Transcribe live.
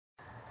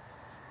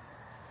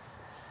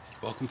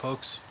Welcome,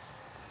 folks.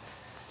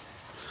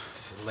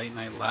 It's a late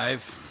night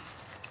live.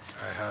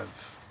 I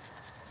have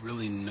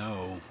really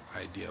no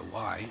idea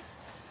why,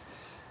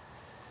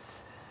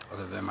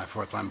 other than my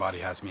fourth line body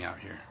has me out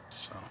here.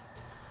 So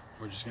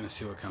we're just going to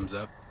see what comes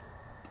up.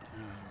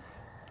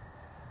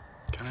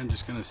 Kind of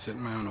just going to sit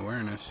in my own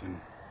awareness and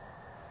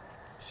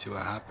see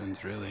what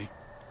happens, really.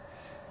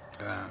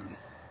 It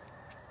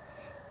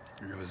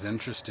was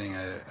interesting.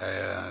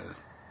 I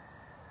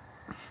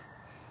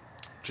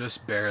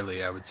just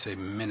barely, I would say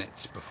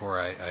minutes before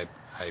I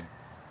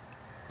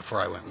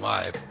went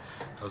live,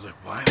 I was like,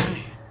 why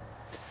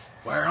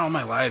are all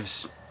my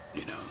lives,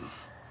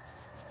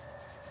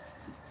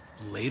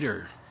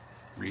 later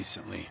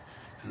recently?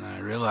 And then I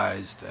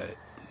realized that,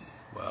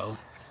 well,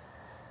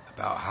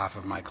 about half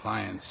of my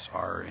clients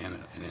are in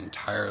an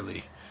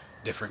entirely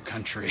different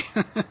country.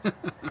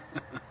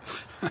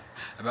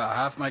 About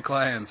half my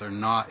clients are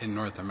not in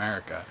North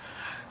America.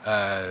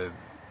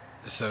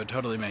 So it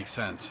totally makes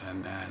sense,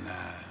 and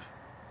I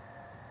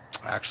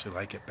actually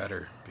like it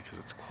better because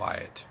it's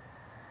quiet,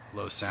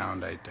 low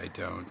sound. I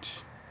don't,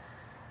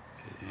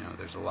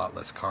 there's a lot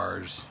less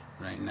cars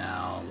right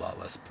now, a lot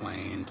less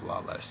planes, a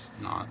lot less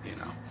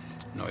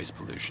noise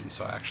pollution.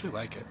 So I actually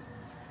like it.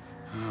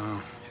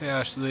 Hey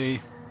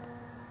Ashley,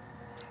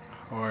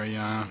 how are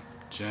ya?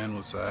 Jen,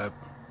 what's up?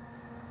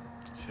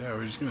 So yeah,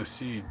 we're just gonna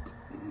see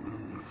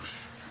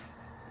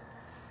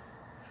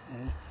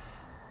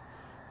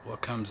what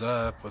comes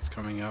up, what's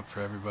coming up for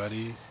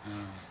everybody.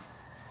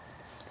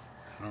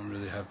 I don't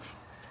really have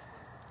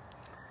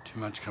too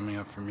much coming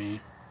up for me.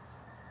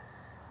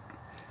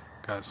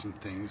 Got some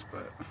things,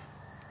 but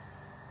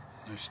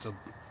they're still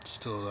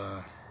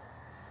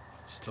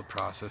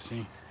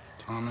processing.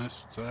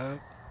 Thomas, what's up?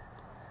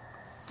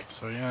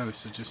 So yeah,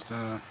 this is just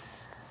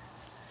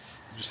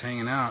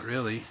hanging out,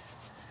 really,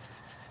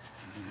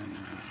 and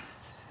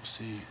we'll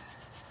see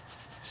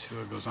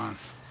what goes on.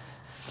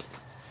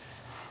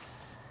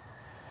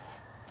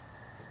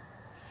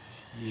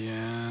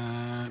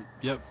 Yeah,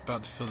 yep,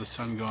 about to feel the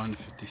sun going to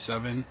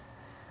 57.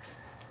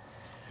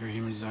 Your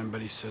human design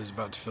buddy says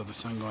about to feel the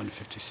sun going to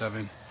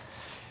 57.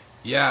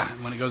 Yeah,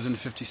 when it goes into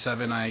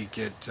 57, I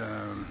get,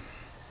 I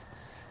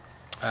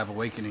have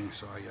awakening,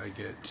 so I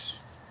get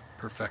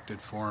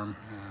perfected form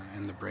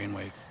in the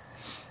brainwave.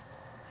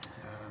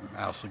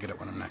 I also get it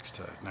when I'm next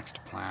to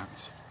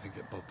plants. I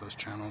get both those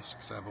channels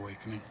because I have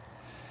awakening.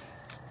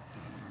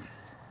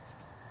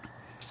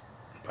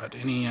 But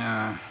any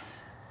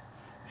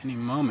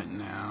moment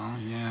now,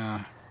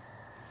 yeah.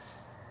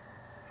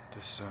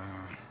 This,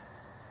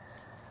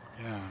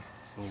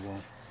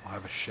 we'll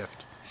have a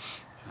shift.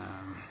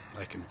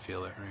 I can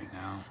feel it right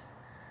now.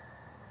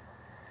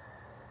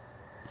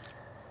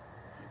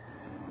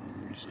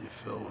 Usually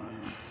feel.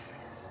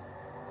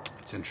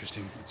 It's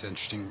interesting. It's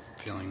interesting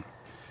feeling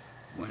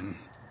when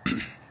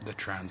the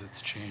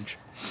transits change.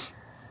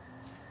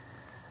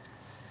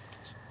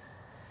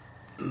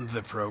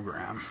 The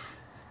program.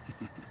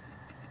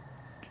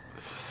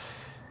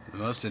 The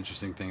most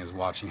interesting thing is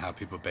watching how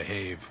people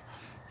behave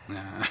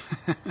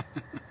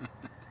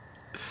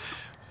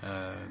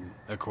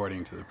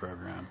according to the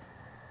program.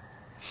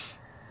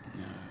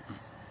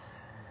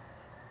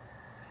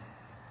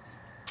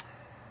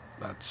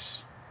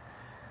 That's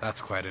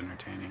quite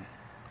entertaining.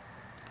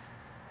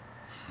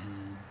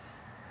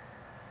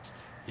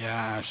 Yeah,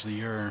 Ashley,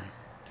 you're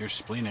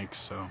splenic,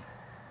 so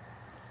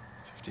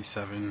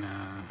 57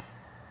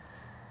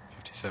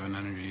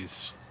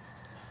 energies,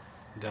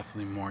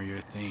 definitely more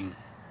your thing.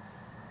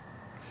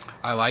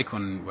 I like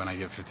when I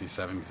get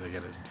 57 because I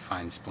get a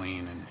defined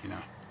spleen, and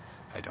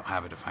I don't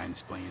have a defined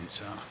spleen,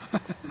 so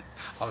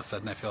all of a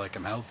sudden I feel like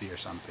I'm healthy or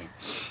something.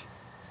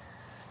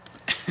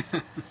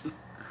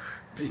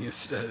 Being a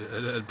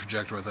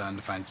projector with an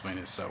undefined spleen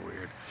is so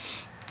weird.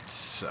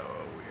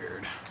 So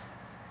weird.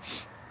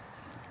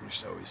 You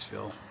just always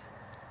feel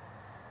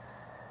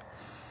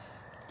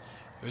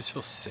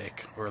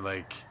sick, or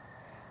like,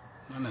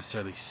 not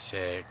necessarily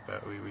sick,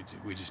 but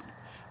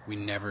we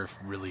never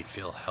really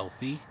feel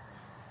healthy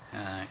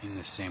in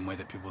the same way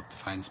that people with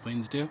defined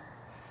spleens do.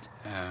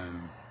 I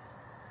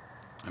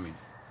mean,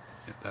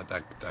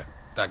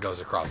 that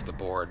goes across the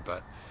board,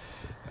 but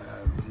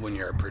when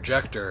you're a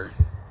projector,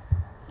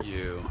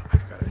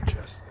 I've got to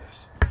adjust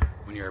this.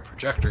 When you're a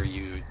projector,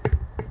 you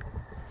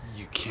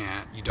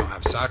don't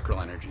have sacral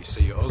energy, so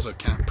you also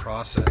can't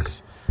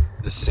process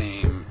the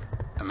same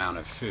amount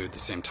of food, the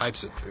same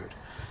types of food.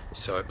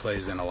 So it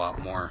plays in a lot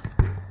more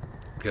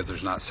because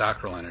there's not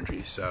sacral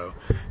energy, so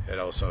it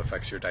also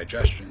affects your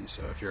digestion.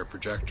 So if you're a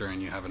projector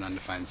and you have an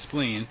undefined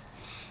spleen,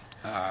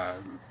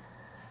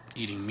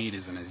 eating meat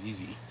isn't as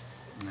easy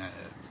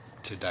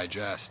to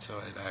digest,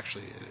 so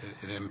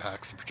it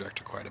impacts the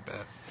projector quite a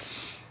bit.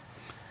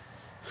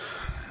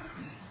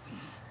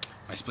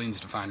 My spleen's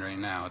defined right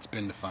now. It's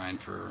been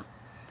defined for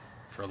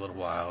a little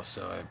while,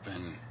 so I've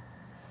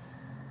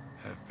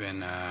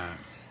been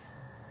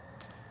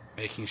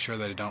making sure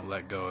that I don't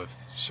let go of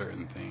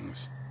certain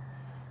things.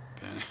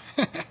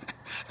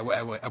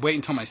 I wait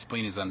until my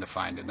spleen is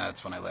undefined, and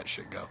that's when I let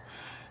shit go.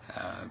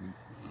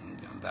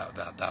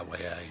 that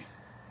way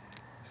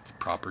it's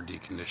proper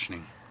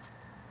deconditioning.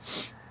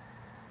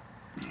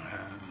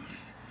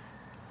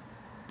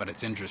 But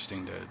it's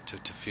interesting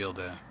to feel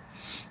the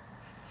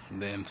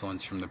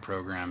influence from the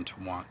program to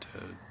want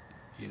to,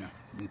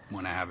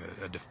 when I have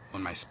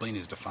when my spleen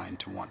is defined,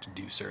 to want to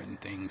do certain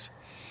things,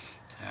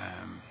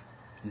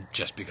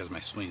 just because my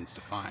spleen's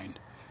defined,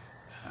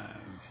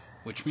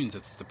 which means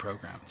it's the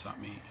program, it's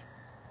not me.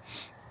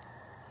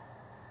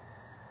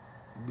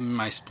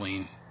 My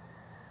spleen,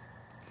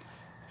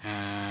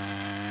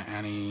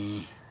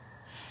 Annie,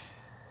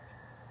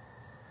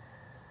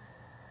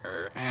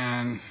 or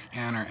Anne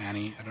or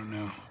Annie, I don't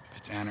know if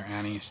it's Anne or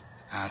Annie,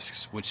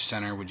 asks, which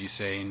center would you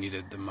say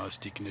needed the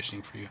most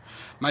deconditioning for you?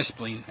 My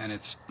spleen, and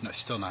it's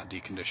still not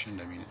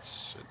deconditioned. I mean,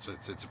 it's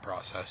a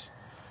process.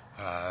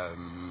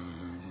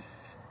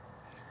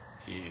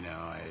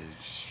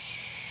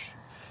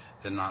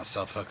 The not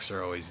self hooks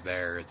are always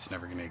there. It's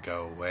never going to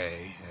go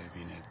away. I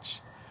mean,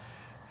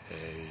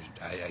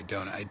 I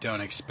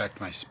don't expect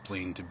my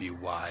spleen to be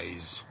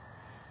wise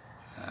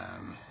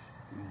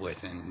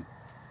within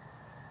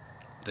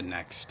the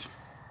next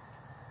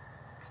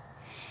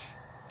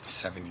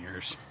 7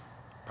 years,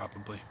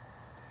 probably.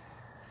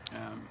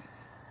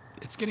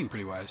 It's getting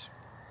pretty wise,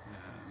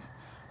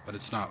 but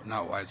it's not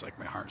wise like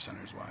my heart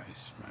center is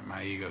wise.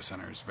 My ego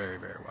center is very,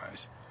 very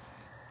wise,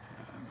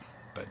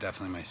 but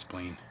definitely my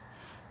spleen.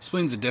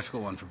 Spleen's a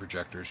difficult one for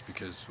projectors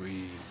because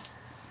we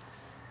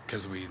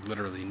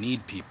literally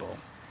need people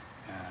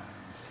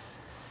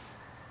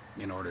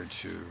in order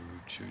to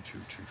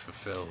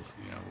fulfill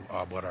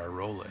what our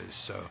role is.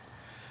 So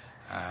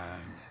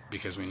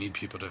because we need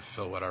people to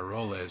fulfill what our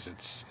role is,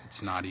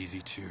 it's not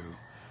easy to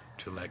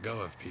let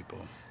go of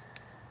people.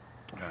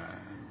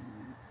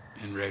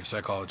 In rave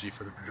psychology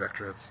for the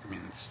projector, it's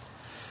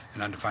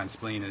an undefined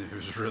spleen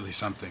is really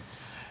something.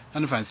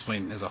 Undefined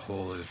spleen as a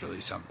whole is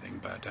really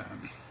something, but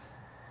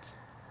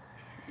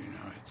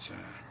it's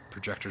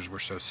projectors were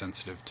so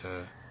sensitive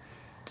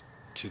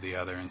to the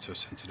other and so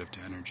sensitive to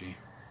energy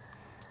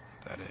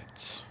that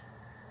it's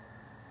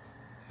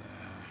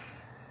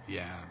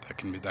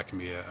that can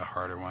be a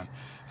harder one.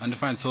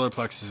 Undefined solar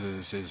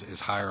plexus is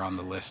higher on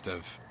the list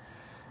of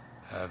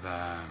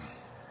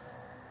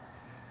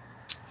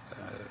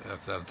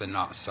the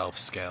not self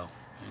scale.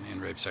 In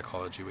rave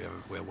psychology, we have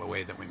a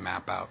way that we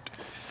map out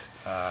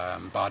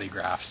body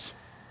graphs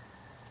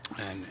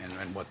and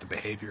what the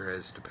behavior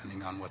is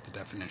depending on what the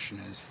definition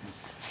is, and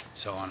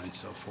so on and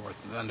so forth.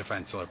 The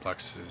undefined solar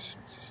plexus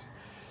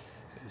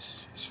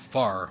is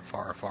far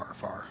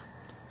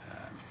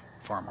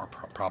more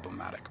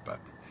problematic, but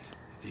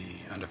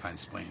the undefined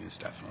spleen is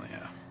definitely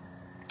a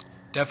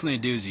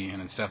doozy,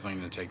 and it's definitely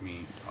going to take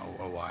me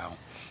a while.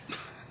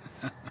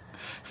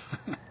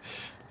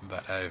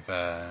 But I've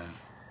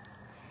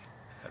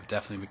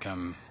definitely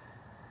become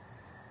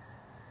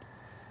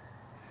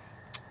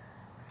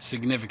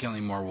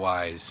significantly more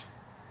wise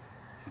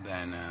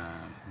than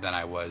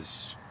I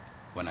was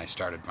when I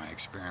started my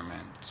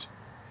experiment,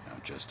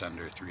 just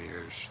under 3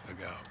 years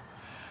ago.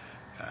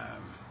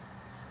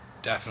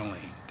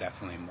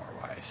 Definitely more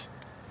wise.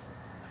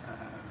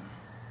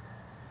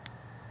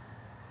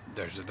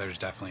 There's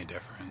definitely a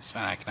difference,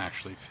 and I can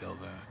actually feel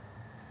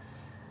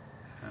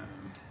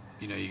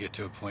you get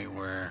to a point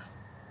where,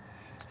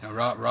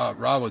 Ra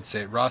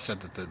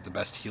said that the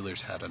best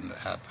healers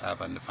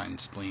have undefined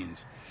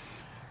spleens.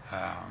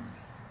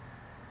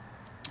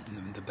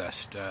 The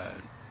best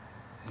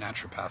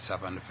naturopaths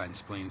have undefined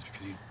spleens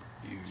because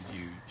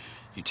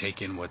you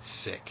take in what's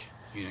sick.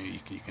 You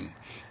can,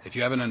 if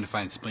you have an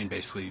undefined spleen,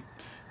 basically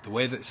the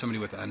way that somebody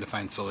with an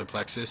undefined solar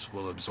plexus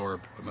will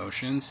absorb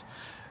emotions,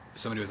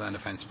 somebody with an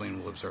undefined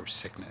spleen will absorb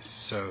sickness.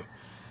 So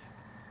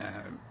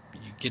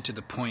you get to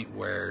the point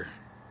where,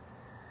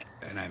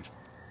 and I'm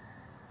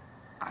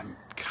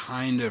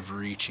kind of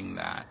reaching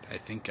that. I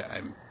think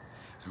I'm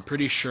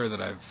pretty sure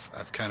that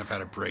I've kind of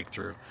had a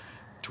breakthrough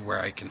to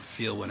where I can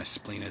feel when a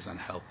spleen is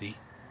unhealthy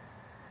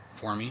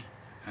for me.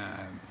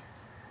 And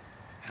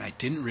I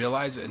didn't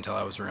realize it until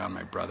I was around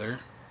my brother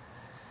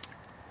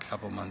a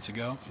couple months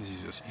ago.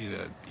 He's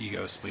a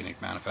ego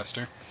splenic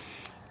manifester.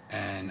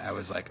 And I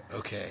was like,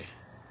 okay,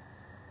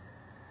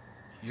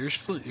 your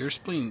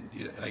spleen,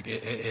 like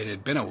it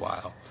had been a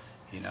while,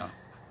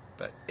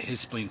 but his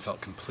spleen felt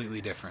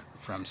completely different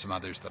from some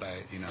others that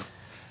I,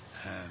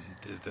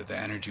 the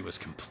energy was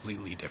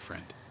completely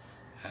different.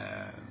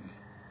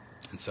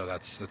 And so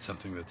that's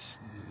something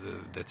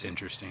that's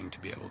interesting to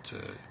be able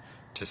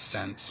to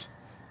sense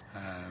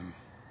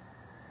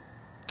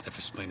if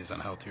a spleen is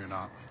unhealthy or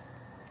not.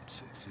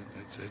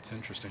 It's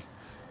interesting.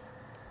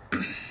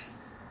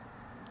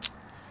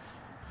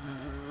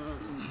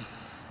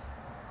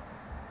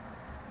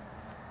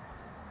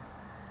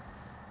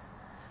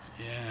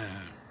 Yeah.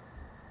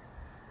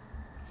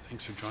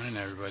 Thanks for joining,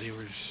 everybody.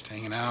 We're just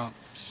hanging out.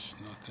 It's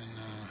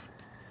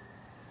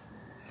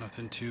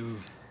nothing too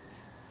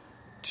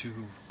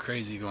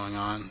crazy going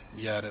on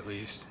yet, at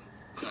least.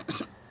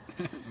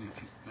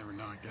 Never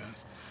know, I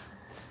guess.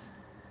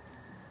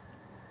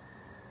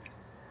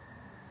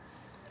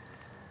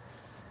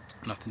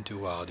 Nothing too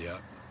wild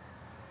yet.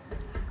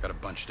 Got a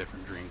bunch of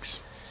different drinks.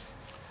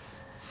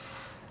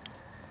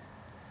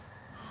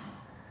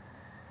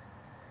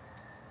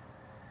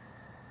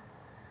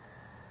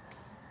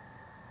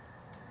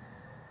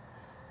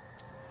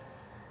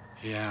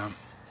 Yeah.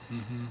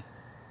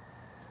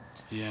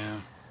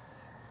 Yeah.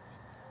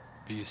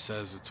 B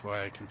says it's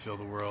why I can feel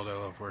the world. I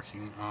love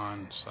working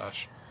on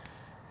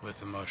 /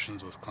 with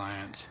emotions with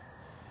clients.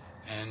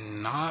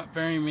 And not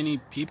very many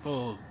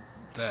people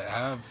that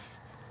have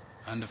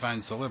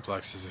undefined solar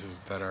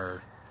plexuses that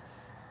are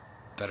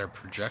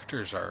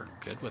projectors are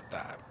good with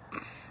that.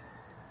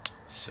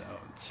 So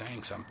it's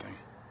saying something.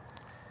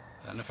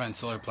 The undefined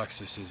solar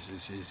plexus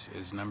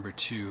is number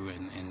 2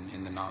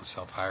 in the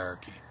not-self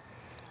hierarchy.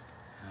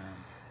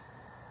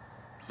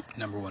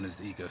 Number 1 is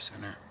the ego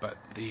center, but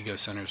the ego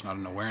center is not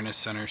an awareness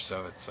center,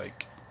 so it's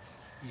like,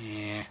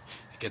 it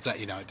gets at,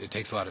 it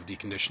takes a lot of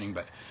deconditioning,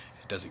 but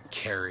it doesn't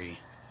carry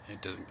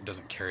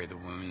the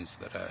wounds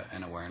that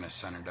an awareness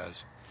center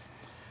does.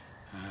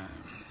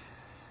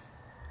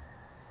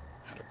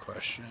 Had a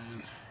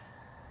question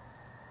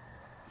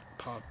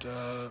popped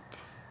up.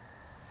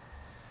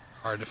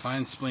 Are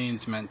defined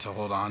spleens meant to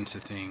hold on to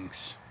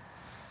things?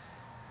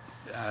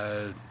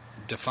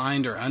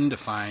 Defined or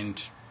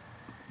undefined,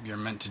 you're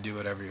meant to do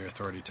whatever your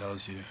authority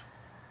tells you.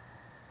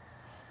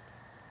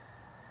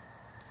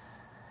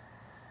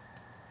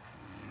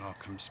 It all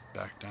comes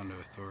back down to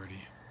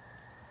authority.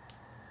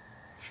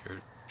 If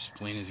your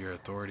spleen is your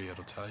authority,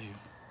 it'll tell you.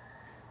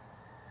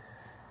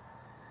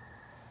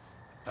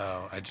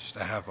 Oh, I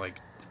have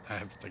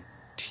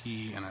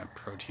tea and a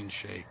protein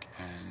shake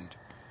and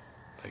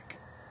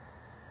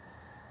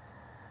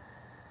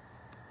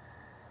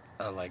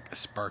a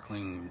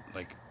sparkling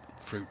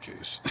fruit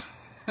juice.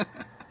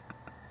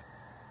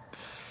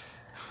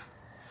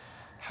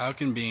 How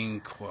can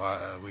being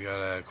we got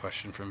a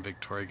question from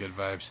Victoria Good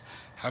Vibes.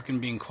 How can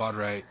being quad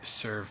right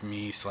serve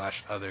me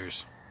 /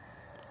 others?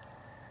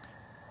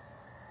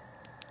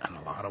 In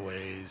a lot of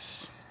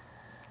ways.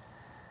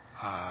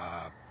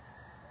 I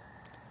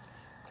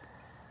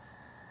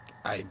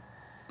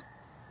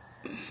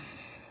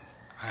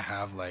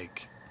have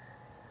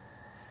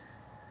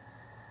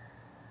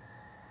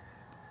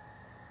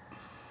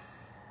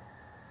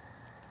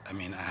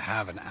I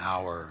have an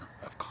hour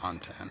of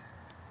content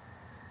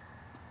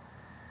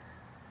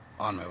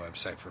on my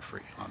website for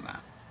free on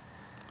that.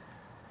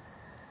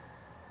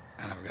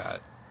 And I've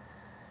got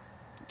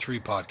 3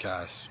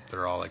 podcasts that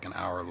are all an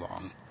hour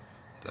long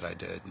that I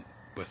did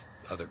with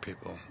other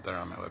people that are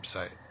on my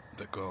website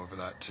that go over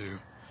that too.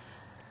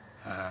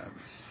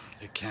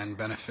 It can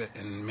benefit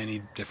in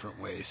many different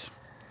ways.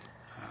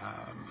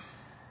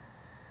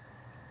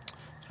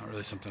 It's not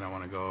really something I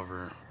want to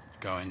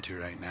go into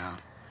right now.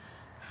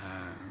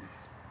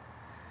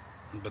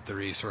 But the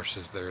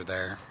resources that are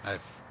there,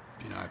 I've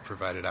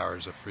provided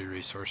hours of free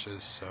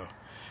resources. So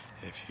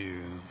if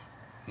you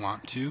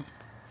want to,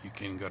 you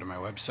can go to my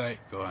website,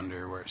 go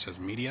under where it says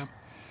media.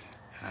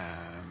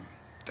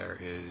 There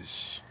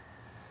is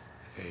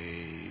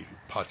a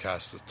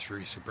podcast with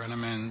Teresa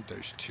Brenneman.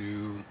 There's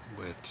 2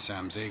 with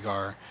Sam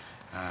Zagar.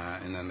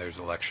 And then there's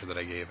a lecture that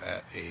I gave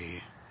at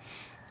a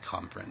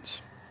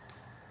conference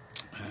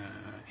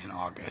in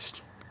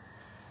August.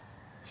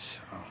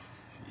 So,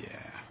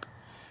 yeah,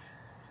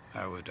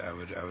 I would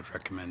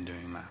recommend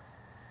doing that.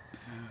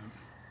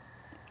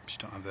 Just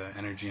don't have the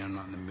energy. I'm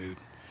not in the mood.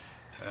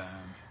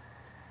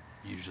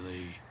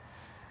 Usually,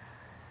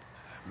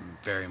 I'm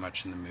very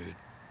much in the mood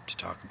to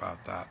talk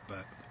about that,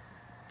 but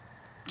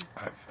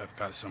I've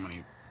got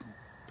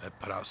I've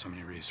put out so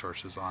many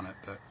resources on it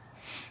that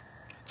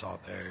it's all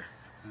there.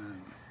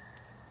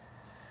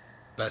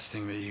 Best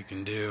thing that you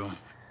can do,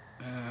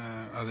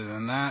 other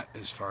than that,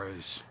 as far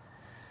as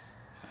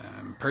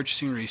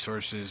purchasing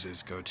resources,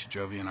 is go to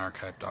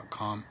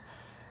jovianarchive.com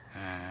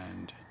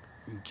and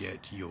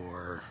get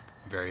your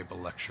variable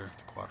lecture,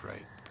 the quad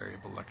right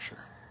variable lecture.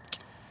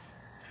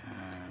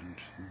 And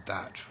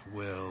that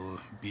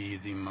will be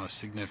the most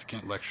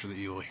significant lecture that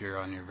you will hear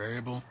on your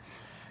variable,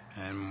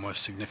 and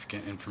most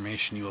significant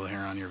information you will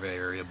hear on your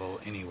variable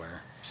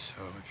anywhere. So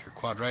if you're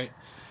quad right,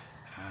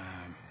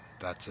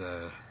 that's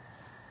I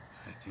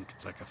think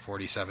it's a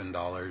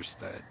 $47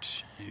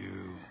 that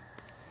you.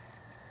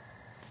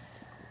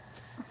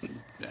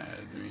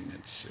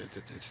 It's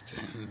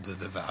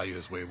the value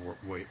is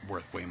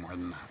worth way more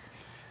than that.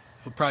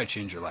 It'll probably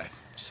change your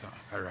life, so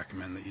I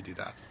recommend that you do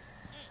that.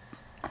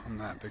 On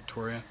that,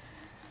 Victoria.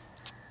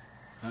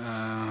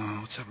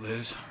 What's up,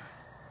 Liz?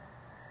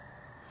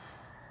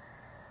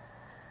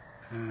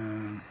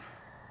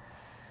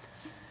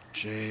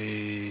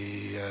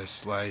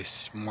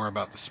 Slice, more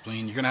about the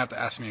spleen. You're gonna have to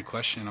ask me a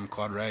question. I'm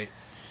quad right.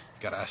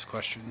 You gotta ask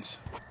questions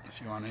if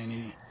you want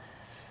any.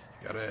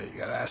 You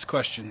gotta ask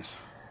questions,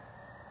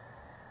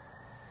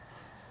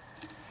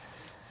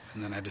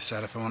 and then I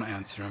decide if I want to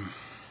answer them.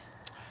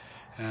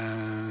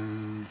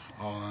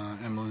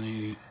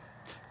 Emily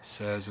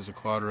says, as a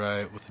quad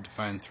right with a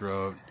defined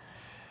throat,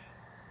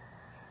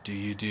 do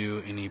you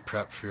do any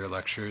prep for your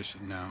lectures?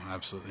 No,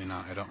 absolutely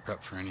not. I don't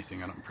prep for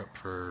anything. I don't prep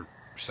for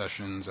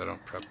sessions. I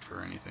don't prep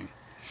for anything.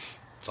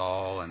 It's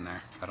all in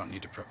there. I don't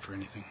need to prep for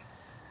anything.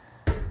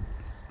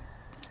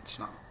 It's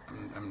not.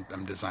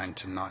 I'm designed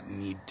to not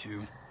need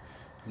to.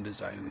 I'm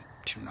designed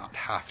to not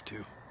have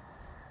to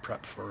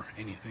prep for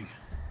anything.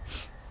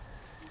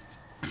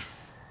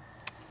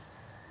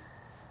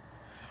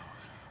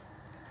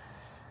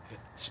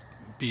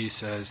 B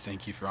says,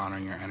 thank you for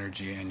honoring your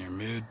energy and your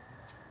mood.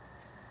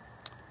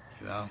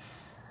 Well,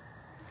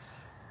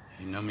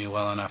 you know me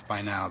well enough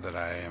by now that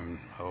I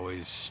am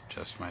always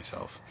just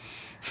myself.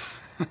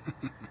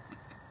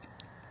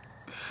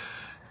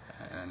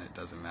 And it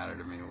doesn't matter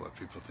to me what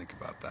people think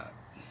about that.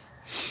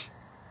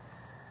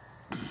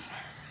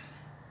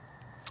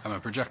 I'm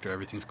a projector.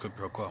 Everything's quid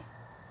pro quo.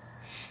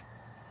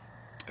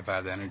 If I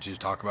have the energy to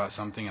talk about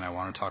something and I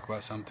want to talk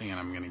about something and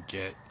I'm going to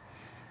get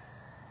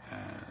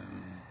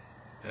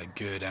a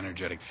good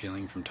energetic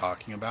feeling from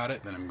talking about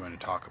it, then I'm going to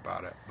talk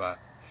about it. But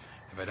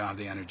if I don't have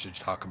the energy to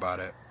talk about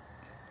it,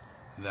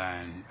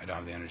 then I don't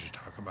have the energy to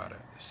talk about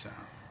it. So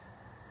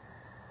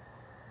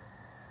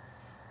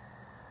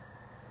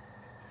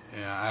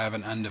yeah, I have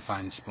an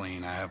undefined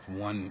spleen. I have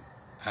one.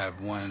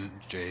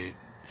 J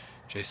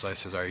Slice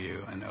says, are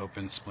you an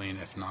open spleen?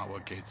 If not,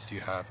 what gates do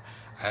you have?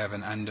 I have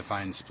an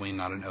undefined spleen,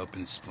 not an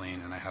open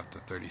spleen, and I have the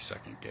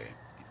 32nd gate.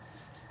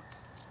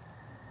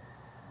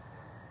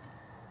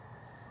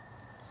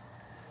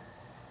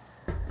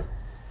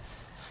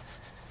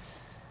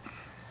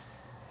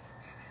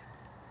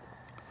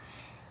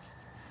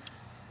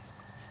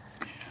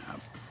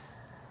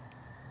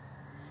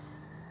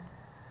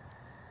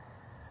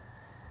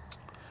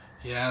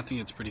 Yeah, I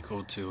think it's pretty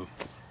cool too,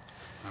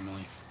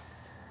 Emily.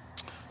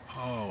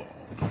 Oh,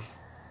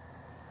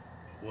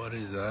 what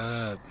is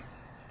up?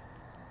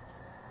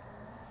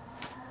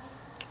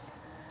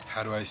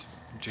 How do I,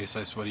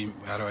 J-Slice,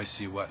 how do I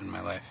see what in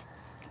my life?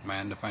 My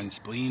undefined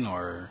spleen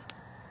or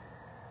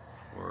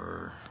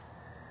the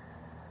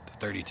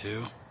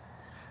 32?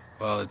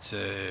 Well, it's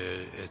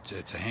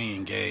a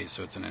hanging gate,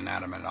 so it's an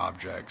inanimate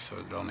object, so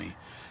the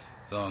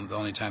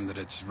only time that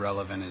it's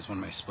relevant is when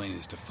my spleen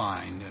is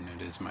defined, and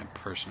it is my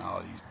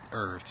personality,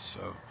 Earth,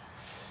 so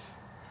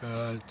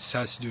it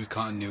has to do with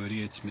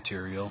continuity. It's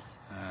material,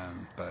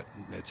 but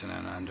it's in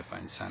an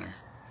undefined center,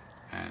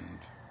 and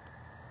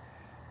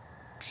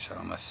so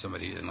unless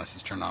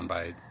it's turned on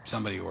by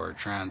somebody or a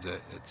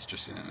transit, it's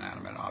just an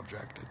inanimate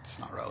object. It's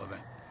not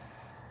relevant.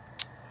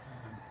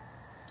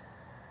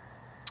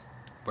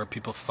 Where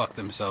people fuck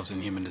themselves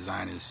in human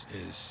design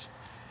is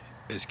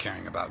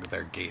caring about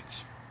their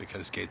gates,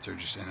 because gates are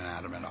just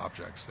inanimate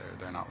objects.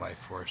 They're not life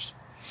force.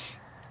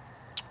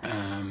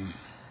 And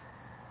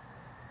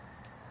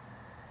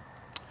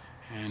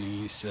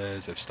he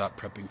says, I've stopped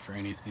prepping for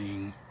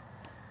anything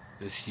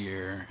this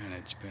year, and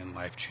it's been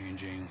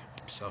life-changing.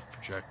 I'm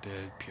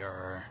self-projected,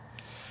 PRR,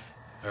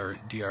 or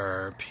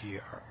DRR,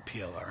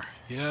 PLR.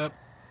 Yep.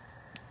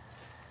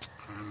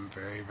 I'm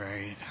very,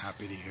 very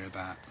happy to hear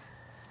that.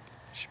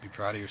 You should be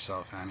proud of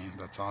yourself, Annie.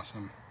 That's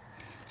awesome.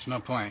 There's no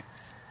point.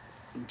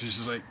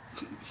 Just like,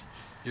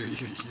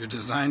 you're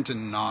designed to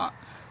not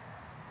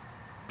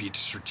be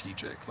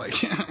strategic.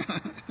 Like,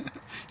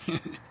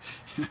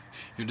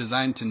 you're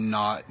designed to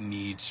not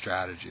need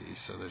strategy,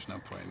 so there's no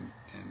point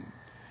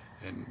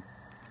in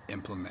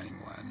implementing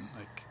one.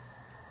 Like,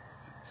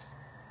 it's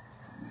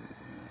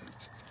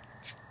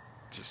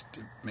just,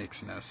 it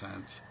makes no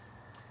sense.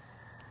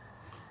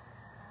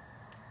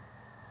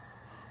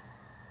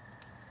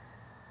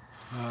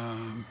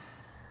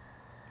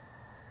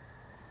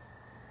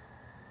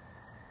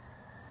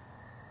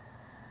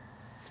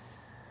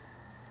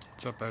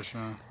 What's up,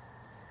 Esha?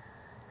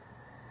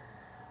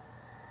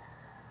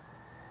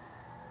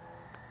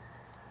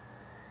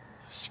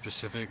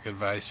 Specific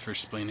advice for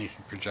splenic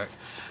project.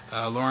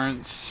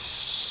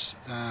 Lawrence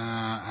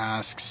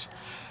asks,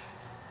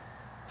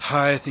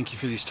 hi, thank you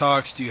for these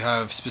talks. Do you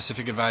have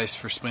specific advice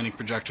for splenic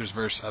projectors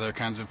versus other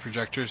kinds of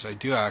projectors? I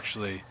do,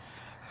 actually.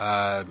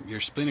 Your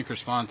splenic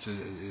response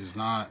is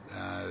not,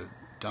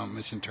 don't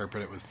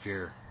misinterpret it with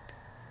fear.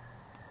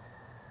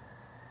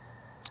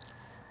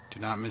 Do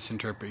not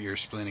misinterpret your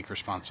splenic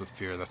response with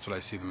fear. That's what I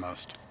see the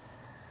most.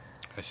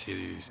 I see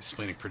these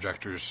splenic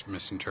projectors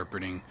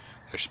misinterpreting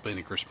their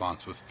splenic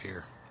response with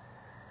fear.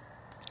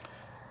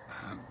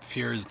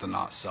 Fear is the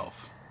not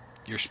self.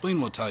 Your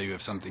spleen will tell you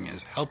if something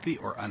is healthy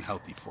or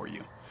unhealthy for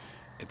you.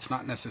 It's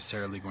not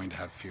necessarily going to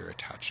have fear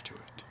attached to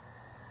it.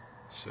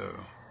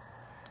 So,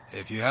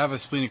 if you have a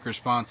splenic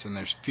response and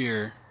there's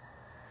fear,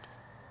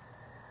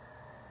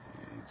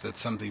 that's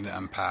something to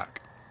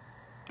unpack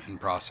and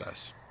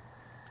process.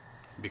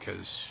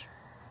 Because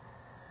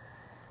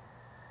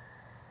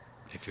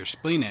if you're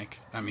splenic,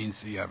 that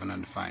means that you have an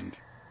undefined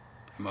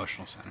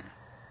emotional center.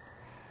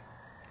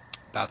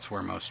 That's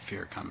where most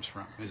fear comes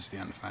from, is the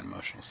undefined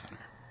emotional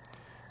center.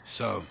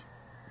 So,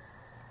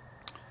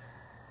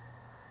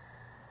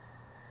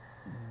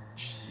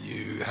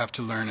 you have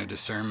to learn a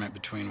discernment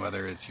between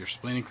whether it's your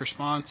splenic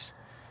response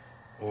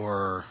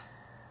or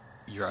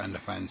your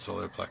undefined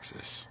solar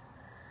plexus.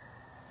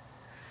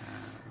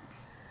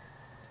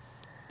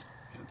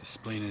 The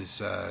spleen is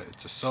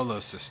it's a solo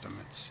system.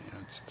 It's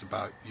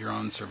about your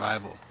own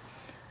survival.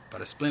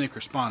 But a splenic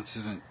response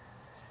isn't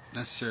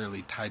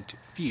necessarily tied to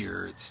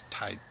fear. It's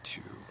tied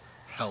to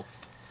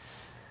health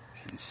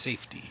and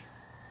safety.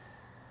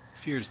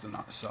 Fear is the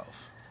not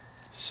self.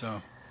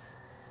 So,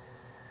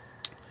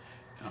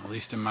 at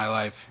least in my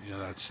life,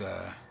 that's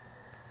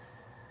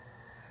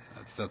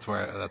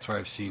where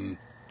I've seen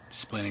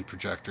splenic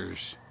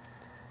projectors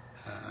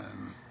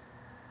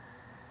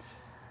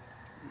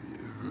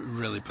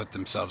really put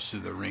themselves through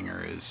the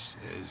ringer is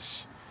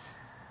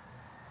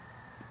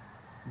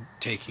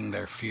taking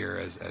their fear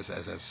as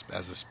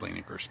a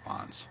splenic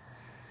response,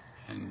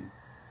 and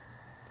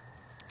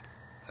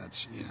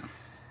that's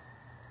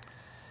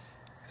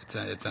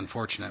it's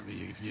unfortunate.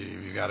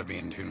 You've got to be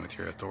in tune with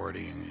your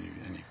authority,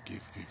 and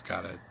you've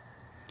got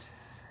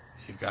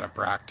to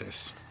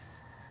practice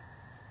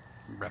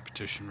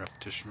repetition. You've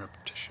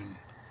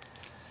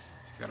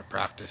got to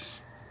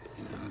practice.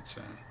 It's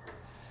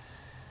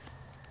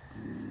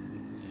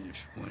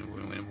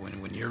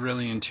when you're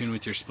really in tune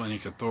with your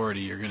splenic authority,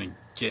 you're going to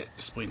get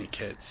splenic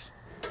hits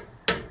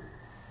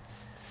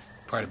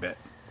quite a bit,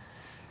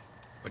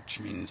 which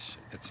means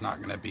it's not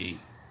going to be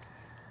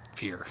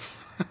fear.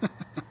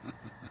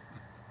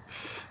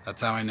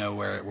 That's how I know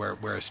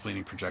where a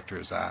splenic projector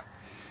is at,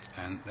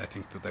 and I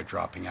think that they're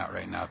dropping out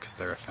right now because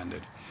they're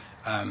offended.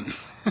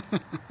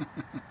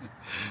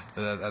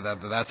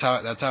 That's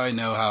how I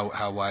know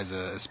how wise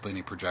a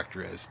splenic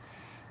projector is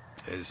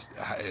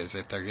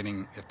if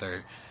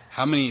they're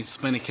how many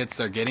splenic hits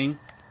they're getting,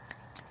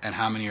 and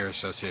how many are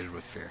associated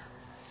with fear.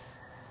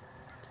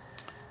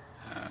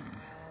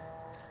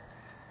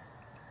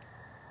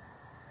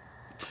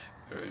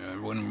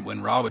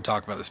 When Ra would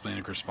talk about the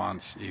splenic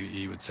response,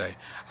 he would say,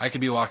 I could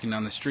be walking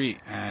down the street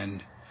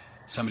and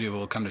somebody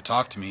will come to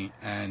talk to me,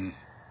 and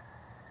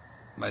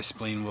my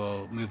spleen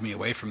will move me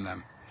away from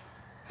them,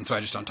 and so I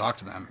just don't talk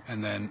to them.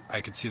 And then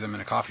I could see them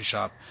in a coffee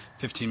shop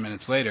 15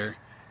 minutes later,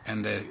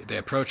 and they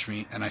approach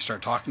me, and I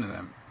start talking to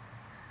them.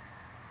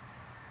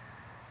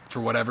 For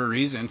whatever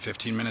reason,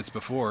 15 minutes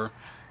before,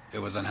 it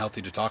was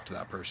unhealthy to talk to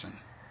that person.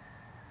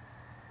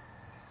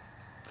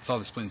 That's all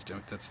the spleen's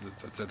doing. That's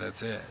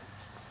it.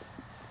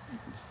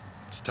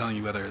 It's telling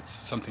you whether it's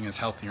something is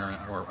healthy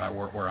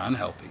or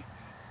unhealthy.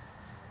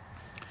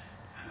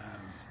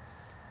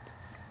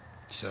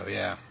 So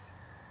yeah,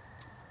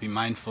 be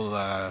mindful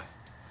of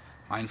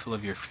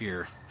your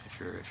fear if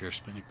you're a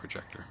splenic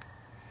projector,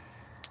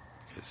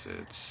 because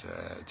it's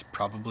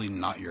probably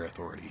not your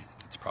authority.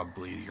 It's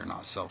probably your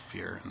not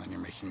self-fear, and then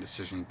you're making a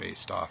decision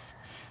based off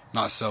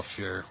not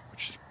self-fear,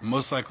 which is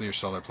most likely your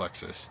solar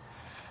plexus,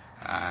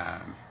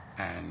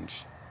 and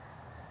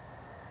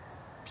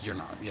you're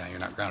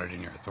not grounded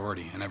in your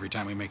authority. And every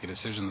time we make a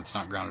decision that's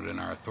not grounded in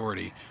our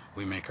authority,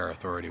 we make our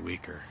authority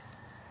weaker.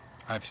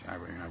 I've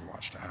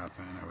watched it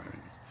happen.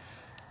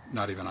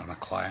 Not even on a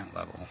client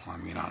level. I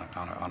mean, on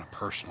a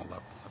personal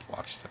level, I've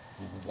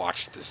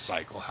watched this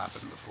cycle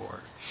happen before.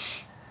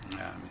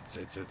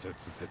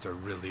 It's a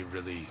really,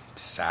 really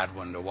sad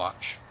one to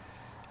watch,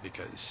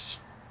 because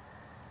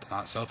the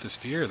not self is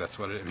fear. That's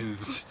what it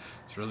is.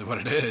 It's really what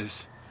it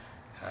is.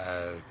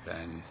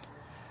 And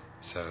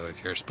so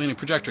if you're a splenic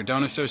projector,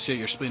 don't associate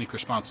your splenic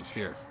response with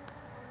fear.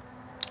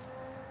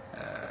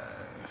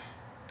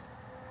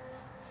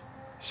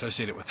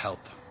 Associate it with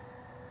health.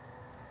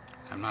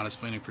 I'm not a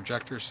splenic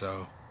projector,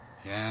 so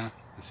yeah,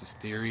 this is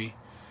theory,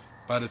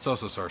 but it's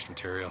also source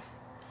material.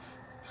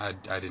 I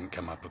didn't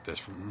come up with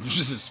this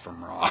this is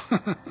from Raw.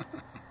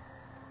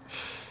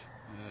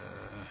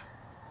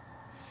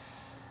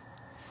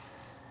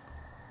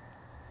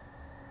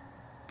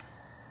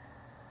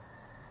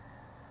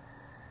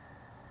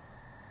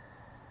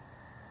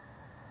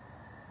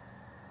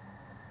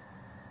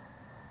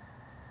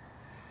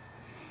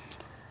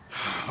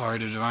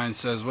 Art of Divine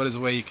says, what is a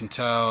way you can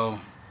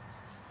tell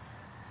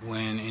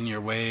when in your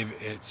wave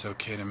it's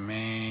okay to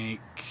make?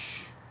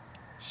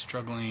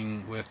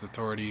 Struggling with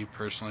authority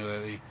personally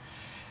lately.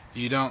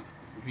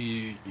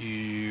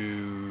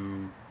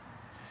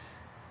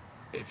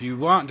 If you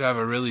want to have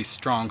a really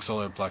strong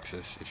solar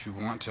plexus, if you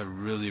want to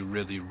really,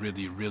 really,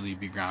 really, really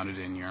be grounded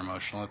in your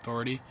emotional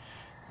authority,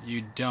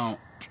 you don't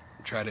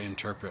try to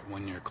interpret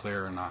when you're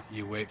clear or not.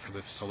 You wait for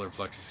the solar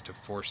plexus to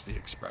force the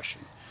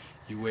expression.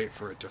 You wait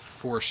for it to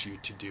force you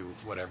to do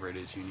whatever it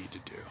is you need to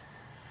do.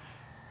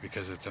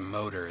 Because it's a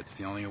motor. It's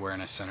the only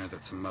awareness center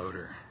that's a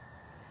motor.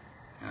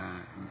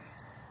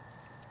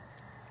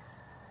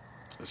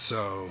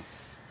 The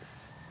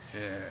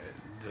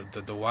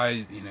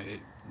wise,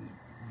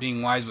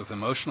 being wise with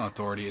emotional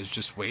authority is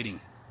just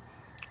waiting,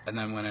 and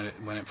then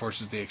when it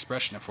forces the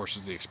expression, it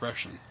forces the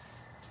expression.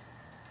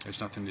 There's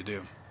nothing to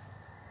do.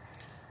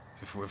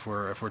 If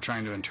we're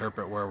trying to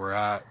interpret where we're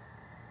at,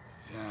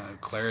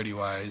 clarity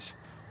wise,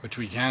 which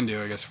we can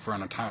do, I guess, if we're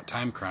on a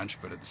time crunch,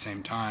 but at the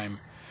same time,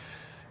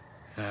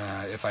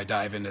 if I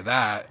dive into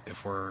that,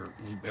 if we're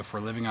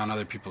living on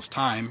other people's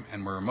time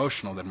and we're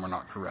emotional, then we're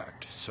not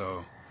correct.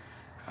 So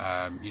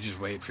you just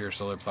wait for your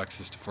solar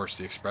plexus to force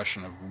the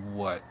expression of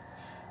what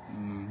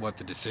what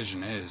the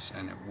decision is,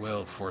 and it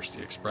will force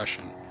the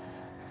expression.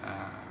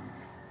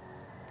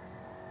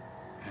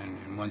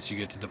 And once you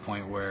get to the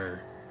point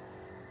where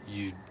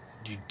you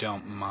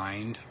don't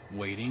mind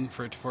waiting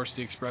for it to force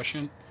the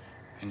expression,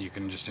 and you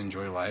can just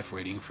enjoy life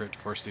waiting for it to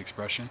force the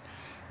expression,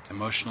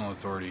 emotional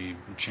authority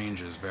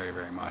changes very,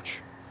 very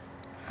much.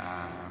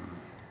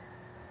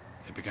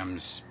 It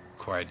becomes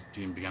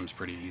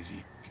pretty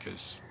easy,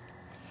 because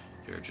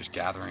you're just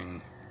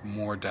gathering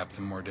more depth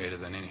and more data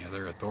than any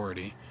other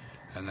authority,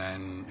 and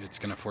then it's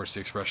going to force the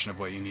expression of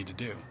what you need to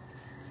do.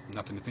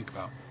 Nothing to think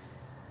about.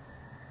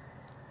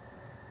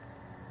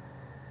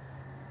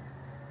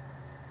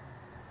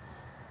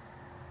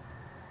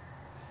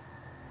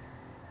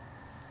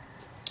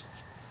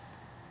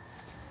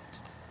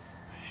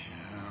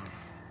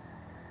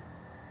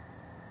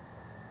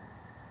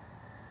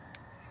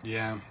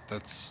 Yeah,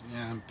 that's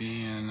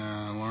B and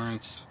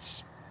Lawrence.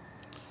 It's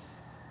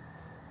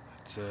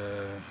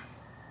and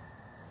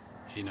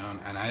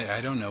I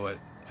don't know what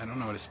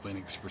a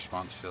splenic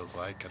response feels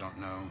like. I don't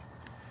know.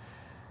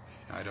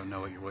 I don't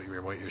know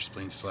what your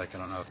spleen's like. I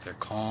don't know if they're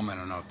calm. I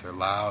don't know if they're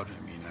loud.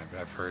 I mean,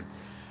 I've heard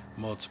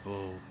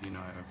multiple.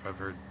 I've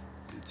heard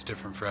it's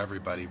different for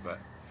everybody, but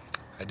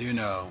I do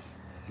know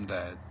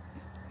that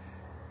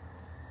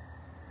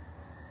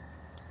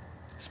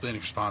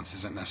splenic response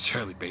isn't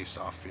necessarily based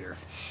off fear,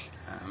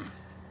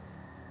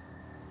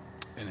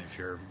 and if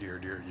you're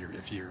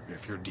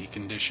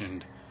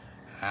deconditioned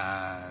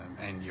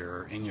and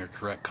you're in your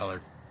correct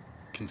color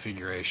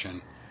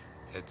configuration,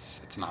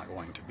 it's not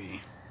going to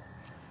be,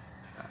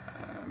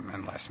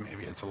 unless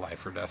maybe it's a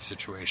life or death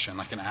situation,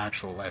 like an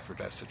actual life or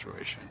death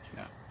situation,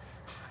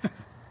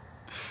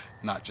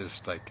 not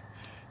just like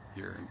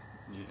you're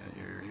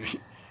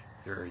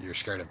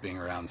scared of being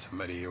around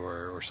somebody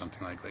or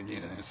something like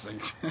it's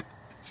like.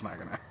 It's not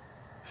gonna.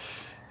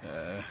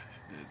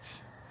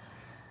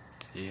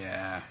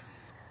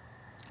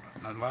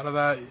 And a lot of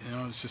that,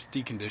 it's just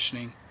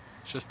deconditioning.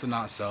 It's just the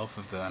not self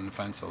of the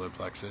undefined solar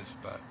plexus,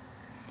 but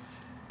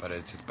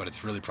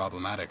it's really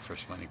problematic for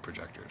splenic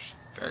projectors.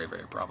 Very,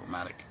 very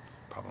problematic.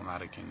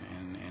 Problematic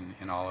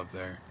in all of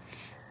their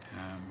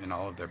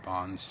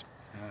bonds.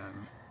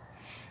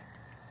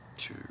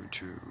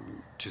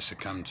 To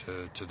succumb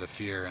to the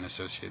fear and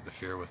associate the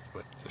fear with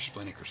their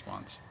splenic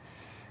response.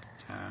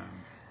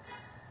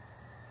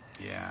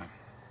 Yeah,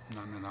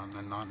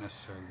 not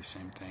necessarily the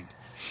same thing.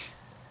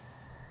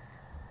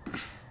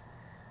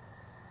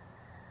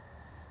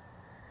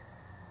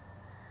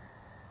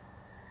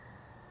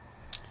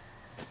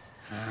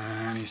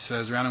 And he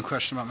says, random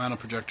question about mental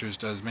projectors.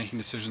 Does making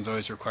decisions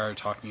always require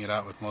talking it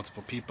out with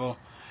multiple people?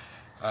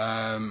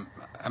 I'm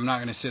not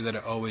going to say that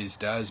it always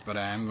does, but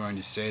I am going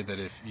to say that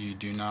if you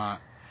do not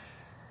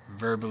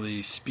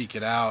verbally speak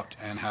it out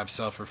and have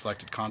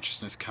self-reflected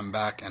consciousness come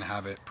back and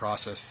have it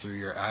processed through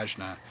your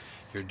ajna,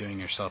 you're doing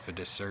yourself a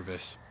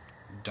disservice.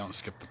 Don't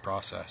skip the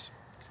process.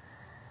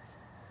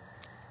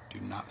 Do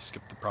not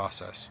skip the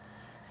process.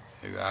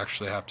 You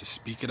actually have to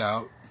speak it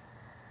out,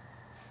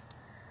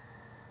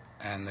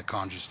 and the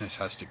consciousness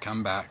has to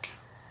come back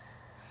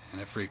in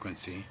a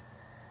frequency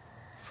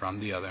from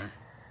the other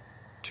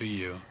to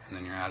you, and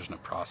then your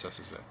ajna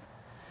processes it.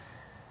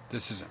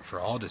 This isn't for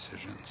all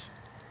decisions,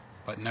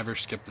 but never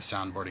skip the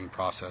soundboarding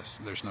process.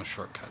 There's no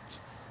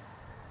shortcuts.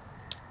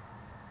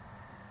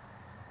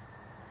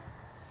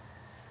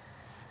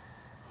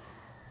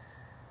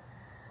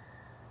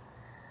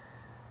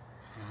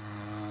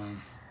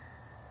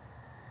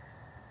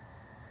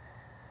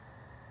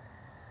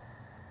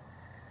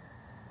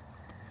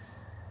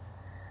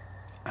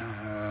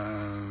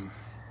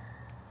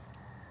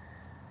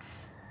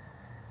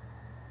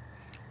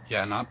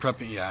 Yeah, not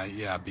prepping.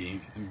 Yeah.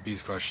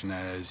 B's question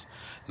is,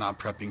 not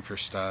prepping for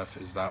stuff.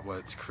 Is that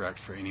what's correct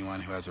for anyone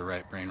who has a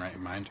right brain, right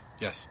mind?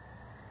 Yes.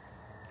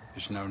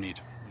 There's no need.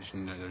 There's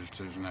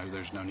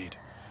no need.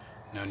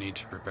 No need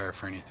to prepare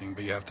for anything.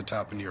 But you have to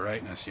tap into your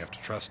rightness. You have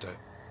to trust it,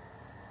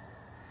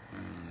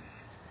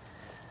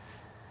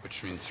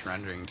 which means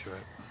surrendering to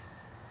it.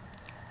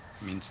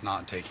 It means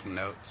not taking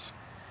notes.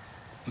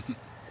 It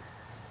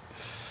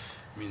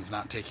means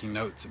not taking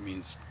notes. It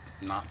means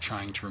not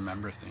trying to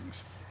remember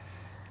things.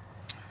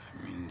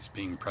 It means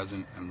being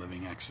present and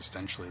living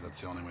existentially. That's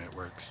the only way it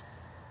works.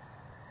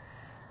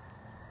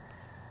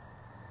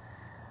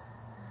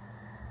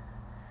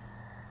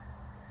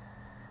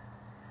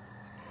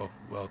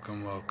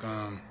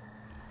 Welcome.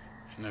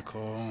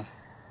 Nicole.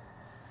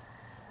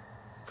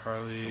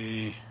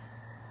 Carly.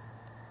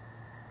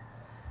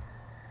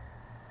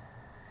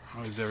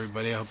 How is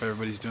everybody? I hope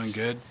everybody's doing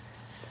good.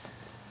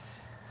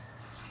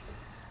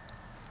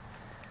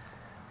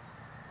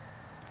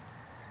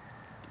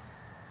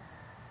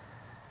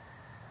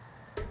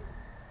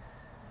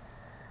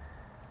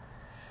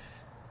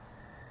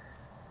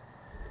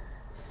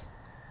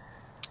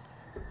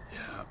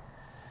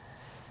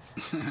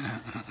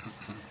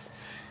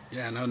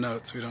 Yeah, no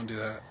notes. We don't do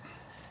that.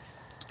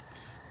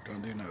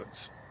 Don't do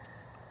notes.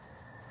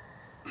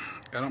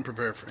 I don't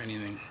prepare for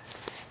anything.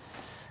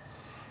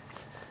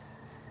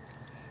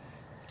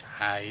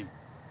 I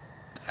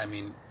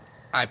mean,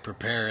 I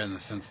prepare in the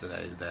sense that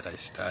I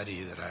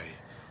study, that I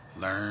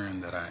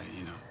learn, that I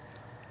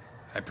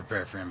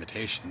prepare for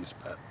invitations.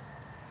 But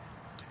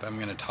if I'm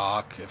going to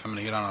talk, if I'm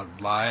going to get on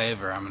a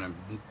live, or I'm going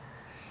to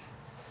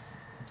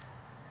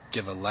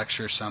give a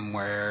lecture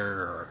somewhere,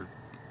 or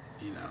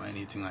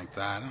anything like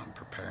that, I don't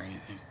prepare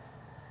anything.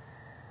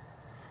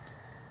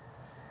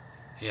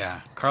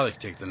 Yeah, Carly can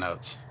take the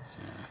notes.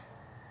 Yeah,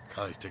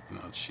 Carly can take the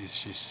notes.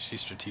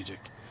 She's strategic.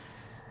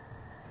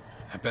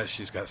 I bet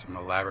she's got some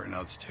elaborate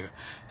notes too.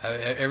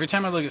 Every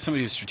time I look at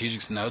somebody who's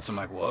strategic notes, I'm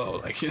like, whoa!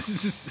 Like this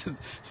is,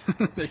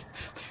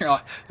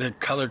 they're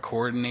color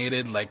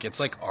coordinated. Like it's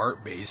like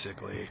art,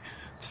 basically.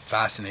 It's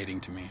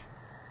fascinating to me.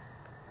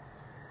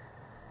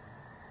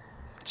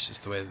 It's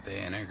just the way that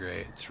they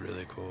integrate. It's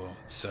really cool.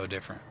 It's so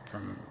different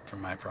from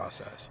my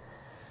process.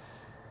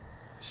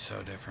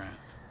 So different.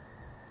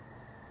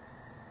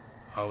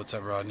 Oh, what's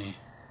up, Rodney?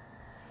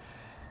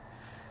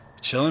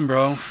 Chilling,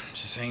 bro.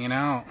 Just hanging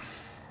out.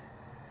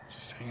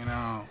 Just hanging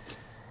out.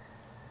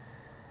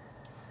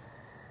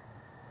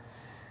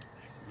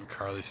 And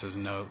Carly says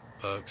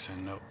notebooks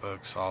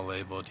all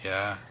labeled.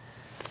 Yeah.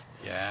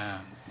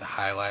 The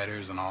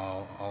highlighters and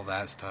all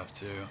that stuff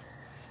too.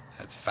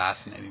 That's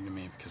fascinating to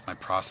me because my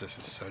process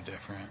is so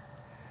different.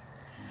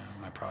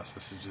 My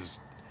process is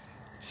just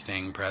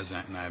staying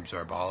present, and I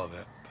absorb all of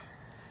it. But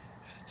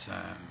it's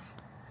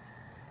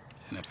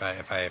and if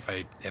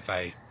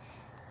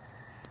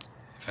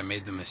I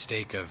made the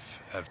mistake of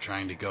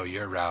trying to go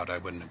your route, I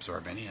wouldn't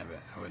absorb any of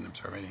it. I wouldn't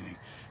absorb anything.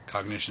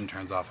 Cognition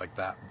turns off like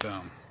that.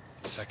 Boom.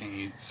 Second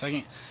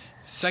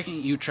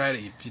you try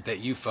that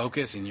you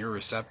focus and you're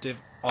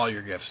receptive, all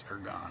your gifts are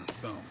gone.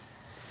 Boom.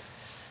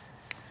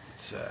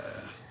 It's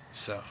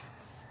so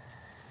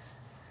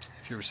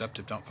if you're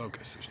receptive, don't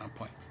focus. There's no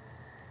point.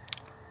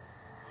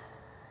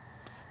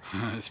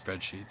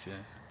 Spreadsheets, yeah.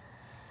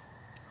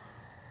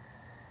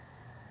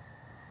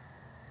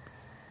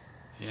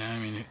 Yeah, I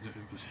mean,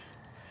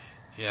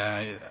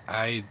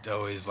 I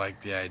always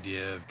liked the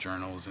idea of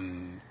journals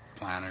and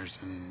planners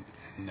and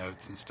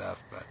notes and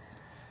stuff, but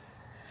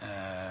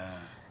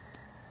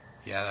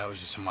that was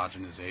just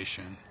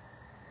homogenization.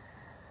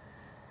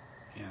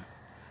 Yeah,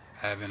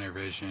 I have inner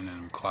vision and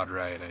I'm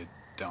quadrate. I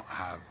don't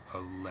have a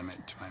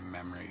limit to my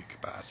memory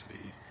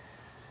capacity.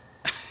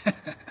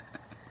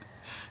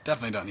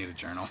 Definitely don't need a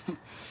journal.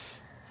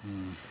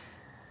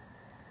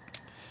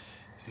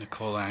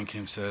 Nicole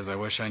Ankim says, I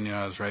wish I knew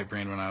I was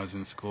right-brained when I was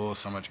in school.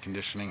 So much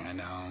conditioning. I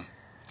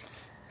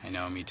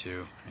know, me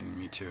too.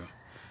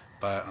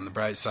 But on the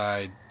bright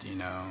side,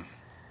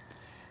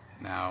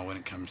 now when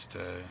it comes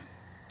to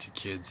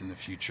kids in the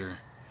future,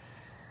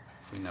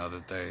 if we know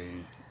that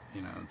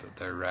that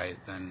they're right,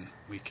 then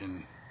we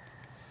can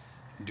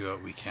do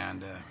what we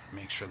can to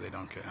make sure they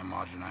don't get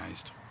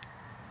homogenized.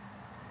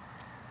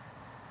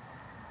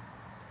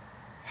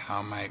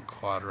 How might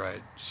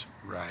quadrates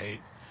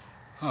right?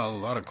 Oh, a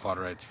lot of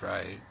quadrates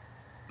right,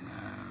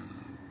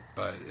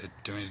 but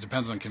it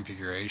depends on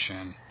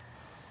configuration.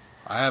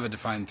 I have a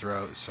defined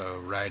throat, so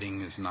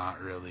writing is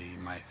not really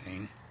my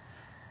thing.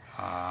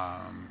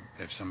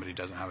 If somebody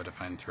doesn't have a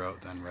defined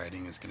throat, then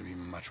writing is going to be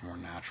much more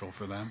natural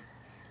for them.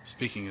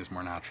 Speaking is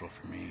more natural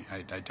for me.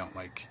 I don't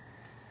like.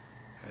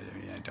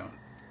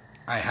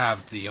 I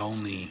have the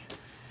only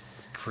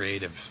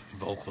creative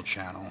vocal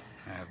channel.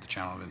 I have the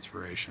channel of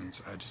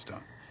inspirations. I just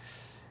don't.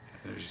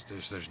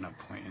 There's no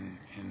point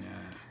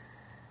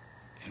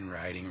in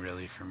writing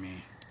really for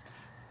me.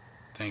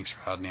 Thanks,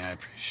 Rodney. I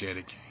appreciate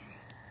it, King.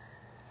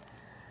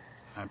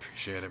 I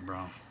appreciate it, bro.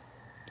 I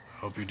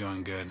hope you're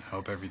doing good. I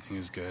hope everything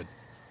is good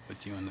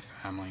with you and the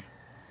family.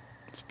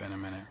 It's been a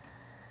minute.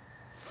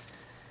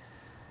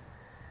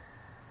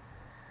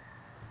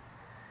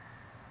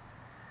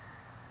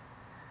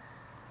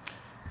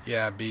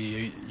 Yeah,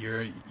 B,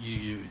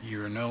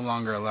 you're no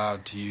longer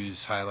allowed to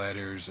use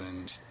highlighters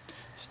and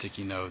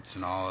sticky notes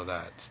and all of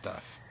that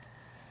stuff.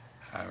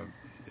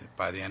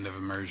 By the end of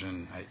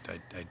immersion,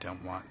 I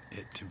don't want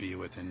it to be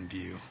within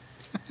view.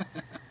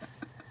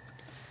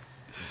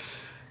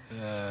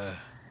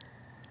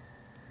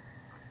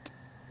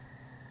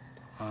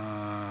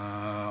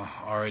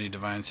 Already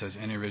Divine says,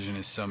 inner vision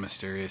is so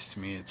mysterious to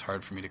me, it's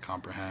hard for me to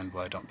comprehend.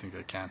 Well, I don't think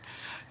I can.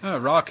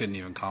 Ra couldn't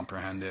even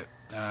comprehend it.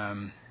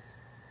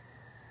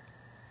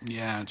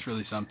 Yeah, it's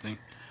really something.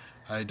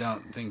 I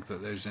don't think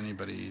that there's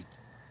anybody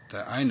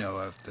that I know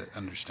of that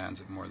understands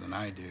it more than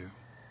I do.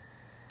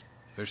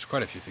 There's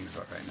quite a few things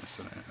about rightness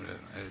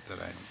that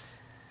I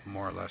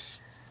more or less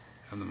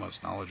am the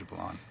most knowledgeable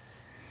on,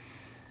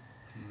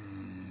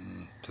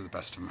 to the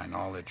best of my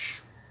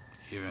knowledge,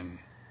 even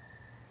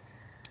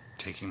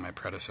taking my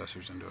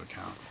predecessors into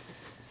account.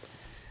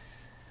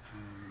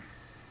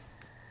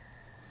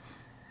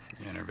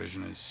 The inner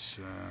vision is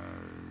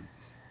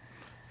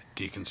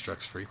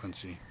deconstructs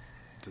frequency.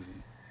 It's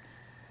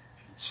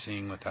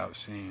seeing without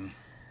seeing.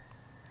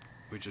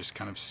 We just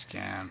kind of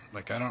scan.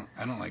 Like I don't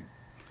like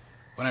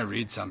when I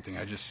read something,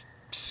 I just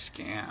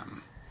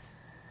scan.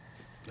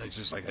 I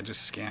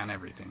just scan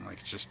everything. Like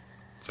it's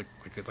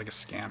like a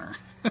scanner.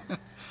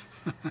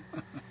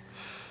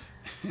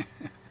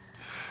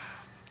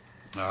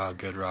 Oh,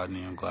 good,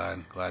 Rodney. I'm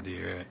glad. Glad to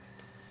hear it.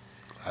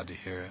 Glad to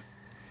hear it.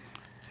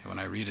 When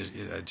I read it,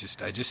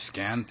 I just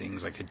scan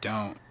things. Like I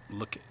don't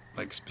look at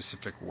like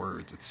specific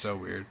words. It's so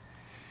weird.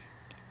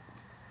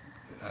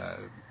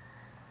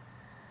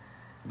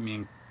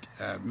 Me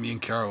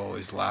and Carol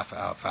always laugh at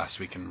how fast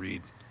we can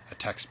read a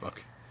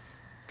textbook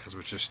because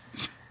we're just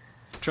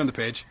turn the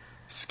page,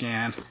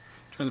 scan,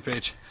 turn the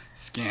page,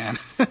 scan.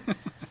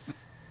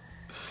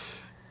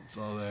 It's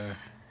all there.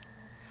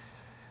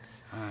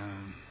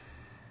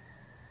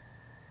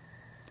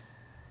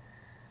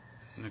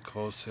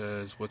 Nicole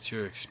says, "What's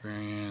your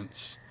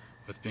experience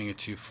with being a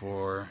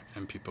 2/4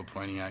 and people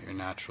pointing out your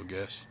natural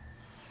gifts?"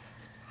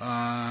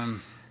 I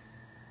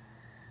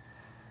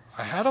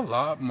had a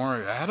lot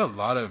more. I had a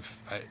lot of.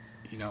 I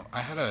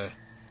had a.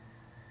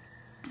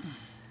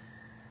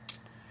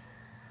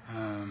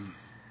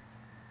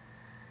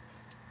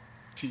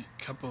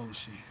 Couple. Let's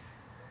see.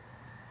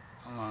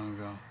 How long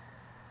ago?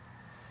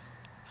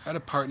 I had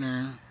a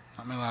partner.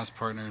 Not my last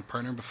partner.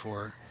 Partner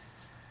before.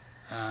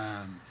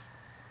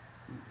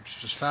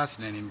 Which was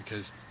fascinating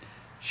because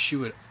she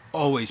would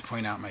always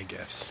point out my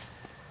gifts.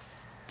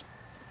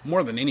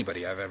 More than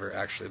anybody I've ever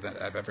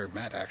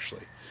met,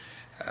 actually.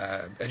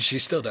 And she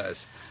still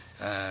does.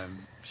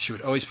 She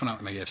would always point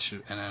out my gifts,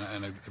 and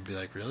I'd be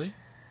like, "Really?"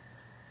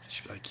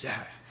 She'd be like,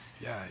 "Yeah,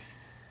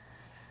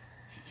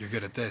 you're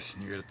good at this,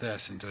 and you're good at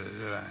this, and da da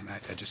da."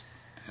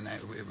 And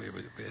it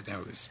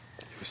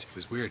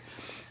was weird.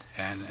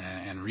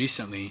 And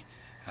recently,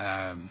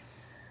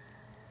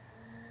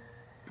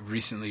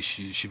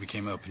 she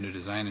became open to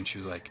design, and she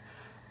was like,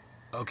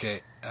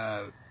 "Okay,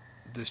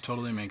 this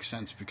totally makes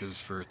sense because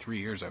for 3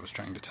 years I was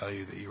trying to tell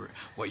you that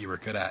what you were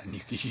good at,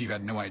 and you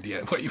had no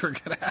idea what you were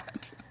good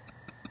at."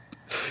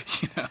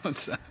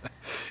 It's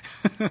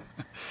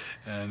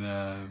and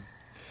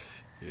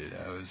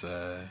it was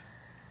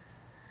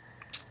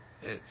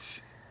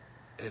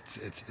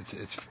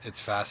it's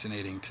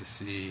fascinating to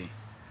see.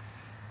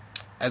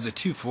 As a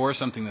 2/4,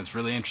 something that's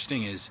really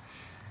interesting is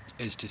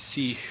to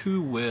see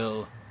who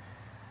will.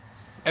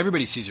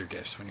 Everybody sees your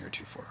gifts when you're a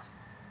 2/4.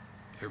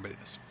 Everybody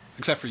does,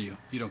 except for you.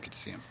 You don't get to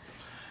see them.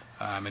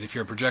 And if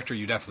you're a projector,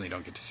 you definitely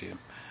don't get to see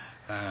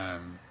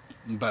them.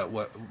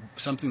 But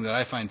something that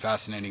I find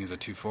fascinating as a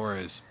 2/4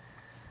 is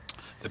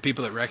the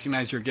people that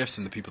recognize your gifts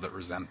and the people that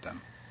resent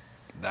them.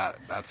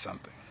 That's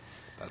something.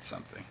 That's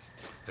something.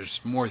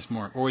 There's always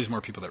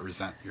more people that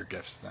resent your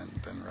gifts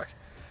than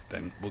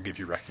will give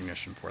you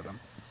recognition for them.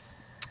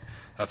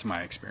 That's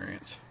my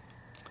experience.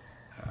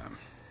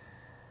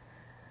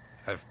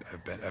 I've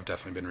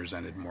definitely been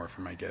resented more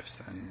for my gifts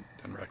than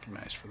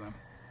recognized for them,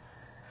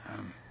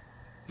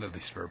 at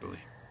least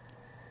verbally.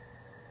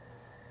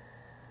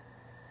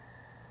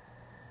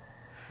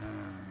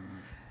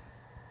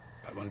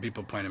 But when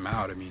people point them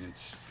out, I mean,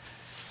 it's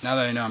now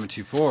that I know I'm a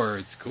 2/4,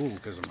 it's cool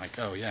because I'm like,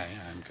 oh yeah,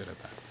 I'm good at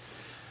that,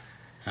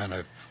 and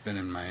I've been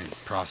in my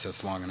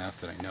process long enough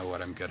that I know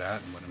what I'm good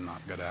at and what I'm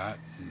not good at,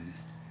 and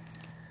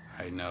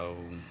I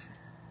know.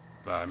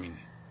 I mean,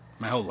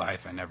 my whole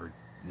life I never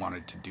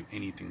wanted to do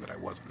anything that I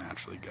wasn't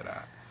naturally good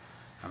at.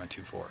 I'm a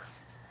 2/4.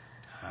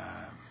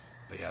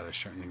 But yeah, there's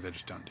certain things I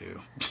just don't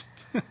do.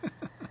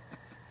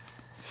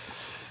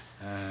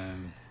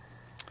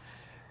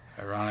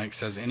 Ironic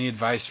says, any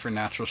advice for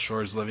natural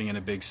shores living in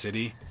a big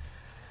city?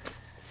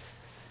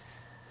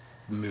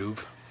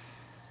 Move.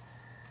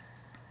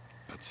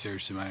 That's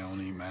seriously my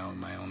only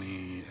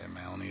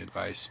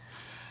advice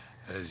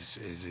is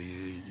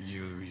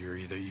you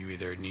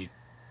either need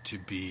to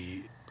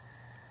be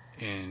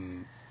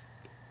in.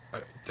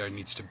 There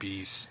needs to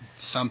be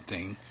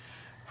something,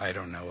 I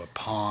don't know, a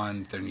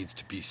pond. There needs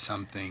to be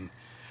something,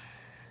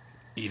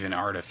 even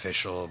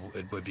artificial.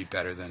 It would be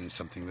better than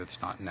something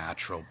that's not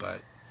natural,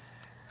 but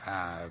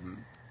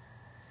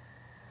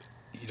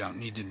you don't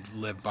need to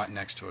live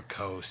next to a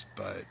coast.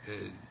 But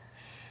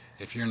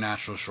if you're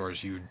natural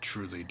shores, you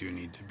truly do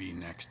need to be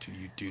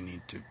you do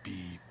need to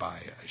be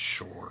by a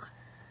shore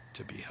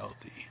to be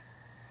healthy.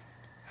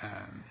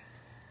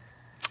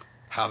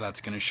 How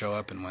that's going to show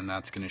up and when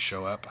that's going to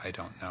show up, I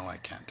don't know. I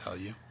can't tell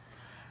you.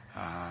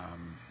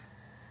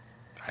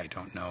 I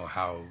don't know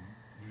how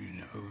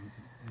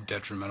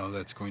detrimental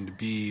that's going to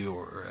be,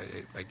 or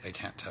I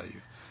can't tell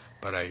you.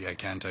 But I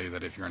can tell you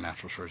that if you're in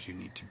natural shores, you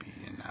need to be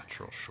in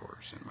natural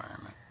shores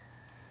environment.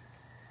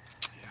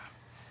 Yeah.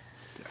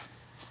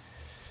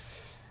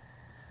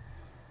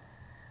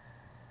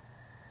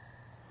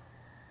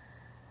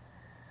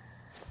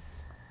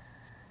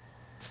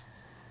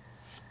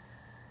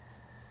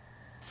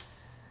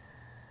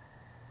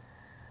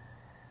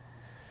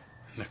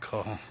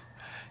 Nicole,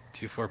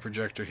 2/4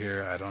 projector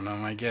here. I don't know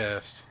my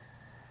gifts.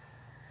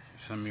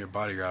 Send me your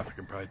body graph. I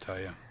could probably tell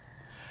you.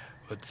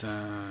 But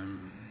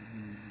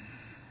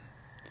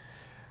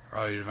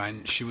Raleigh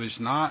Divine. She was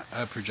not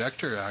a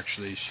projector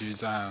actually.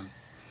 She's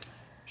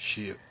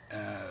she's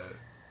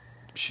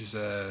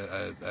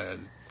a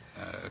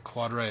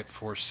quadrite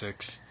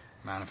 4/6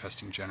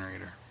 manifesting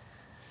generator.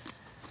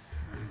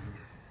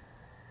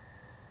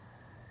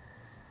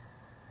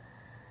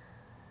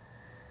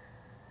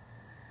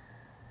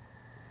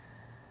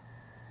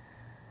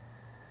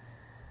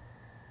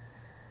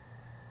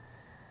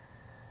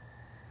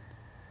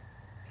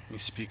 me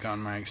speak on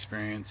my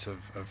experience of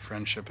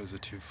friendship as a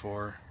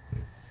 2-4.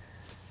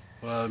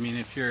 Well, I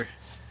mean,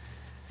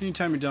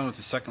 anytime you're dealing with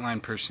a second line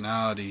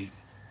personality,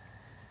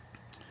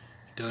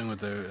 you're dealing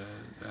with a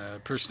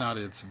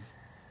personality that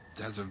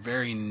has a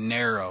very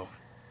narrow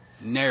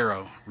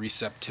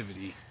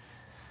receptivity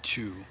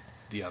to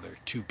the other,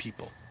 to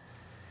people.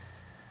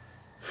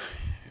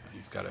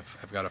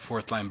 I've got a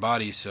fourth line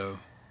body, so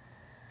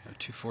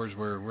 2-4s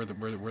we're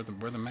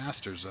the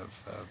masters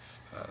of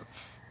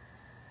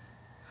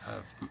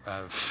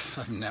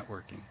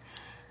networking.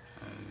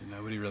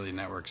 Nobody really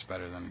networks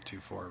better than a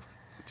 2-4.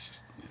 It's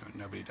just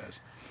nobody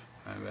does.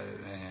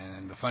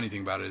 And the funny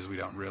thing about it is we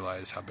don't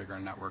realize how big our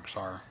networks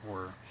are,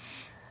 or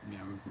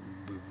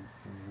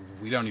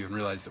we don't even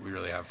realize that we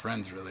really have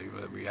friends. Really,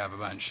 we have a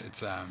bunch.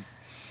 It's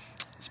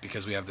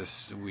because we have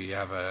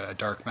a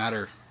dark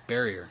matter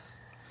barrier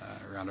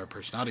around our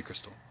personality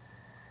crystal,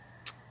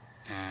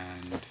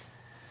 and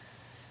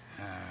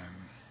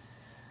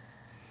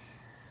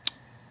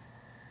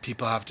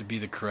people have to be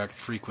the correct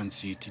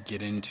frequency to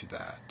get into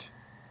that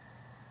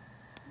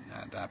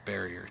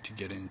barrier, to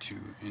get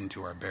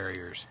into our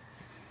barriers.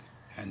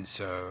 And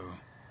so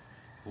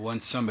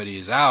once somebody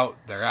is out,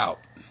 they're out.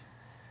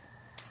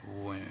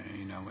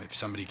 If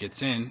somebody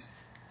gets in,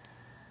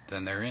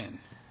 then they're in.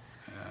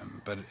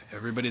 But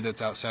everybody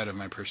that's outside of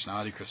my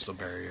personality crystal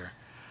barrier,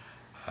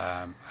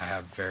 I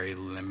have very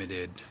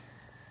limited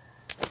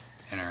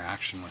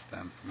interaction with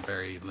them.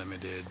 Very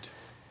limited.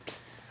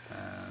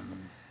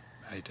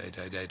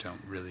 I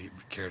don't really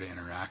care to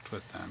interact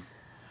with them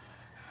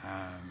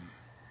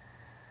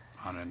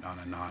on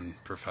a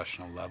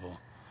non-professional level.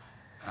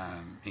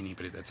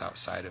 Anybody that's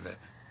outside of it.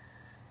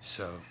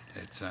 So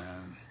it's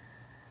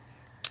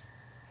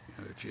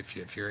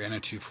if you're in a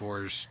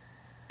 2-4's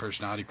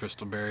personality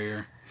crystal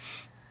barrier,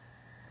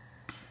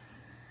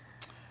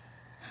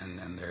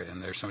 and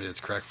there's somebody that's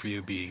correct for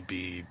you,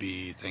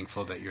 be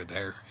thankful that you're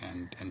there,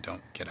 and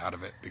don't get out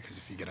of it, because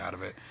if you get out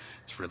of it,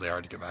 it's really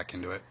hard to get back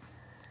into it.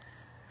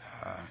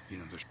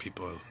 There's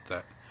people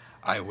that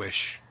I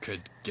wish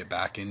could get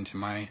back into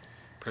my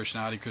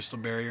personality crystal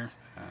barrier.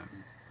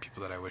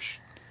 People that I wish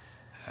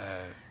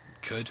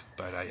could,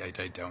 but I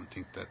don't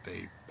think that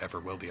they ever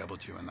will be able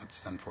to, and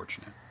that's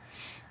unfortunate.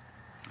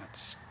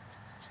 It's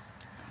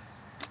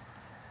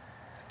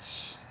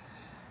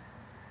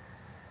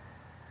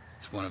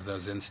one of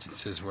those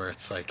instances where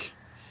it's like,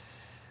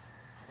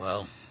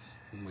 well,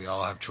 we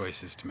all have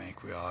choices to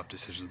make. We all have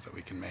decisions that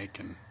we can make,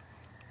 and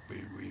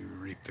we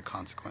reap the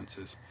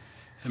consequences.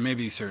 And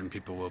maybe certain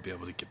people will be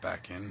able to get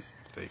back in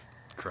if they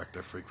correct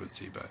their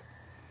frequency, but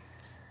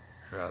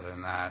rather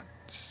than that,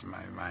 just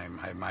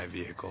my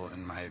vehicle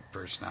and my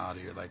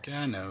personality are like,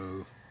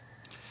 no.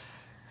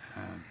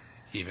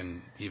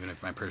 Even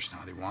if my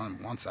personality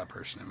wants that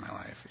person in my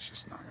life, it's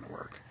just not going to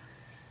work.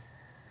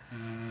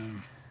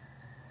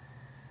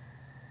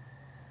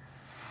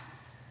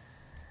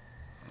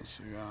 Let's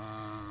see.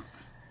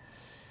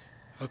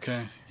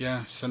 Okay,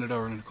 yeah, send it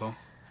over, Nicole.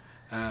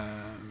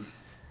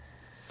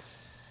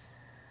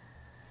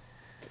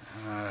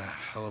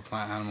 Hello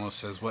Plant Animal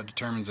says, what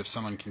determines if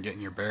someone can get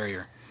in your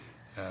barrier?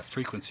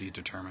 Frequency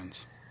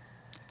determines.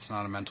 It's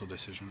not a mental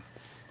decision.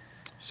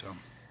 So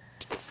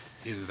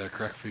either they're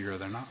correct for you or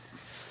they're not.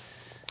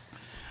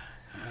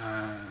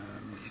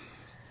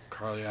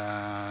 Carly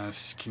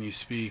asks, can you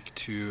speak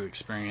to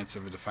experience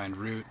of a defined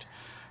root?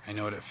 I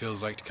know what it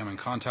feels like to come in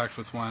contact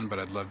with one, but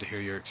I'd love to hear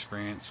your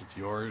experience with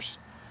yours.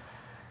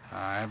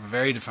 I have a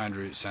very defined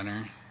root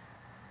center.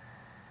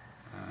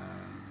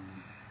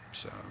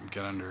 So I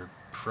get under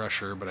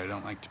pressure, but I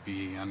don't like to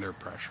be under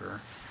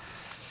pressure.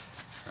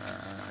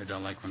 I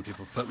don't like when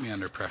people put me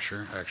under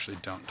pressure. I actually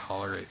don't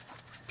tolerate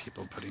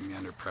people putting me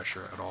under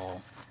pressure at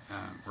all,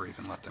 or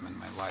even let them in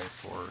my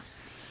life or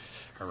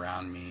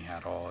around me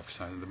at all.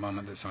 The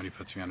moment that somebody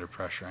puts me under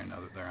pressure, I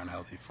know that they're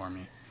unhealthy for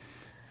me.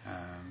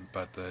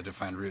 But the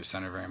defined root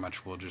center very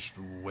much will just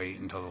wait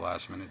until the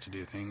last minute to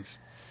do things.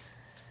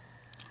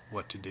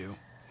 What to do.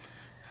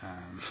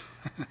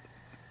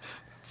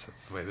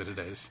 That's the way that it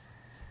is.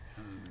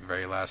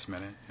 Very last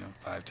minute,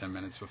 5-10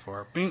 minutes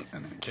before, bing,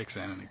 and then it kicks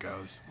in and it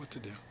goes. What to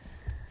do?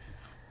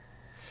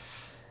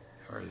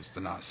 Whereas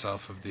the not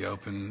self of the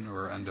open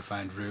or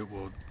undefined root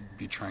will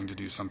be trying to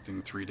do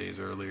something 3 days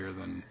earlier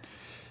than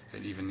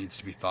it even needs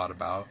to be thought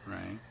about,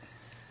 right?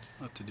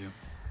 What to do?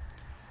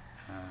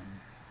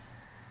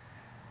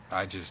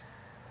 I just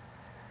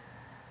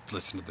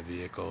listen to the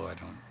vehicle. I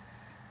don't.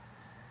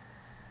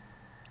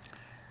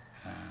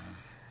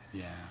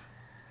 Yeah.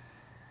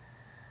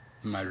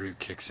 My root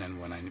kicks in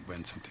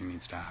when something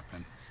needs to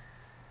happen.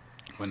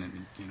 When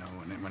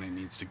it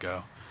needs to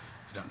go.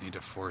 I don't need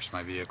to force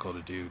my vehicle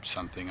to do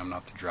something. I'm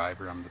not the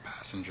driver. I'm the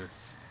passenger.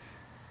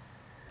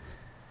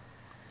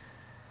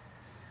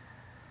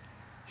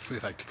 We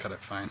like to cut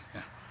it fine.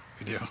 Yeah,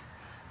 we do.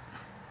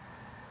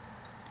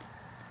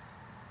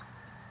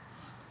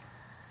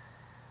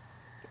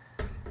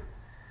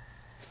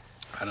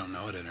 I don't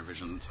know what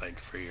intervision's like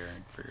for your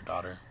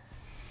daughter.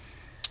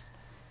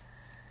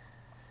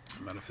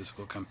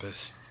 Metaphysical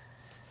compass.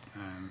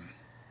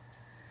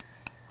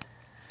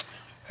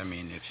 I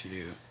mean, if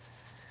you,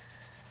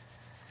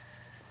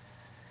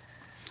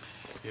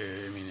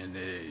 I mean,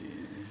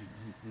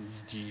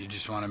 you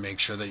just want to make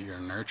sure that you're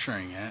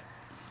nurturing it,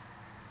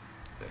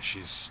 that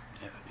she's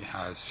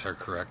has her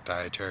correct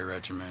dietary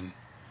regimen.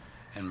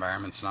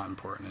 Environment's not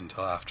important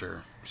until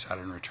after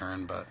Saturn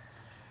return, but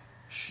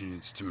she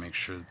needs to make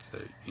sure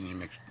that you need to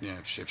make,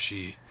 if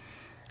she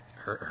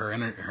her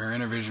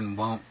inner vision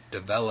won't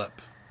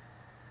develop,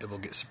 it will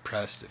get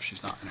suppressed if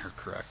she's not in her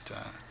correct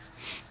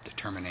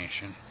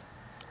determination.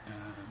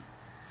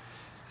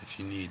 If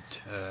you need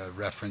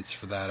reference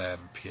for that, I have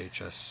a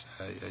PHS.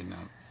 I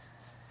know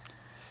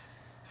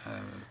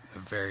a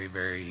very,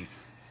 very,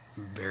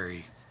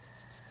 very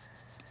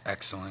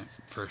excellent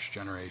first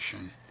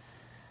generation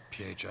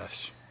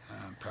PHS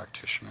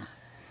practitioner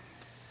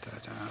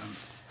that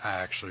I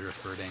actually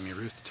referred Amy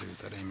Ruth to,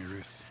 that Amy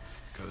Ruth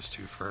goes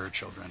to for her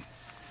children.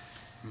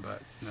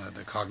 But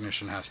the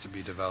cognition has to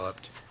be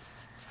developed.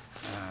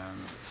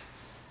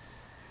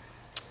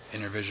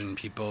 Inner vision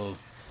people,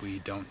 we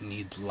don't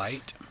need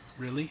light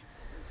really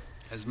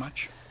as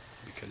much,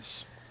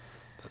 because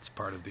that's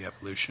part of the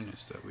evolution,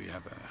 is that we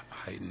have a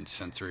heightened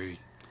sensory,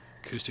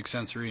 acoustic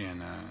sensory,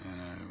 and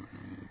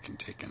we can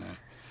take in a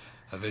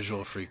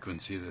visual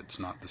frequency that's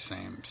not the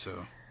same.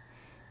 So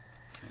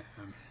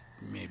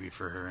maybe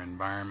for her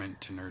environment,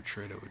 to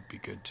nurture it, it would be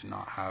good to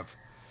not have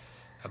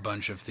a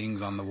bunch of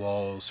things on the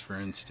walls, for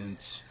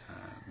instance,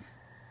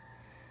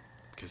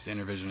 because the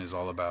inner vision is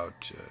all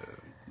about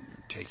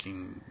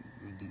taking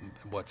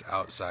what's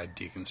outside,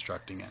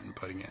 deconstructing it, and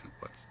putting it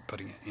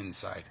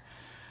inside.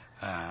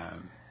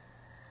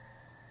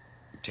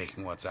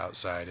 Taking what's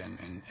outside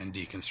and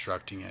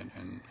deconstructing it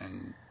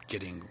and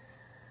getting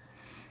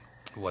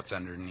what's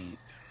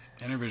underneath.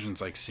 Inner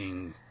vision's like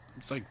seeing.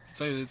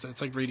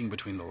 It's like reading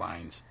between the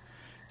lines.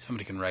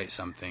 Somebody can write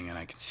something, and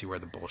I can see where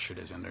the bullshit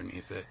is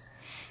underneath it.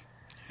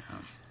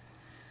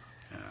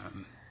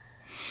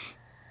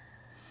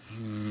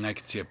 I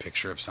can see a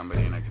picture of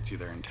somebody, and I can see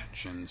their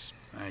intentions.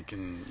 I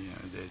can,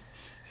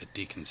 it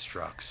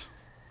deconstructs.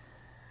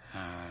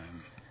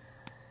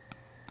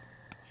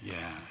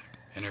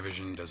 Inner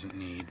vision doesn't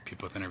need,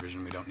 people with inner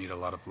vision, we don't need a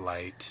lot of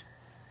light.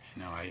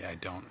 I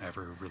don't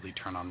ever really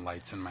turn on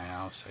lights in my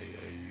house. I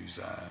use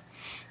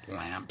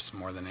lamps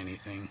more than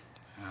anything.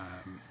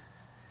 I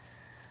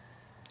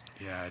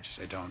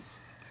don't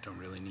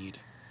really need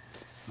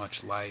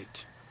much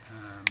light.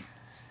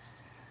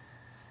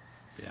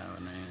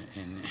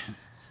 And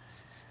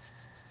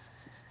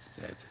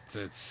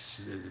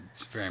it's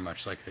very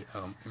much like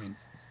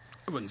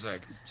I wouldn't say I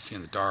can see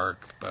in the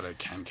dark, but I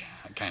kind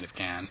of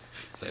can.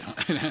 So I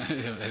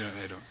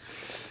don't.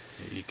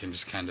 You can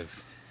just kind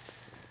of.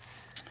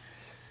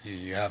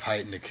 You have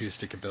heightened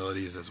acoustic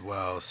abilities as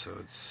well, so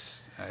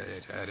it's.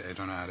 I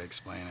don't know how to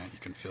explain it. You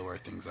can feel where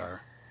things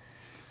are.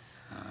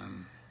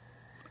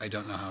 I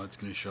don't know how it's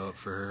going to show up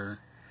for her.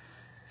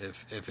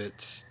 If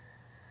it's.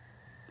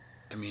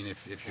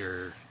 If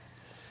you're,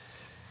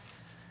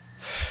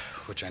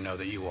 which I know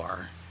that you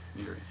are,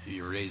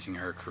 you're raising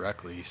her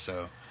correctly.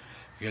 So,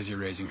 because you're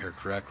raising her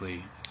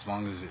correctly, as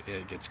long as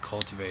it gets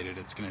cultivated,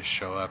 it's going to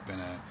show up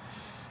in a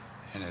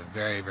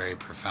very, very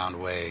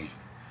profound way.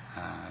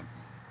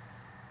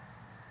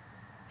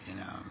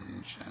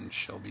 And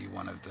she'll be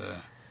one of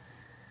the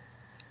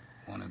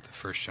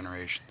first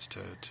generations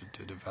to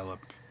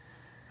develop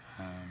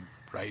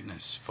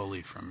rightness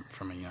fully from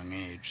a young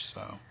age.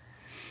 So.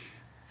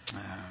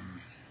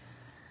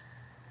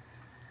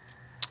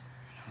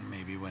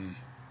 Maybe when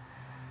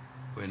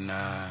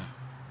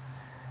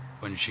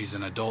she's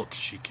an adult,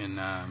 she can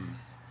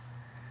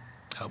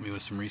help me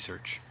with some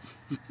research.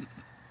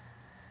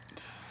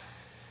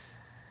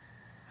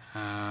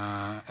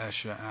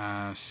 Esha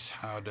asks,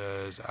 how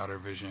does outer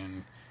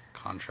vision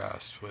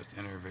contrast with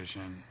inner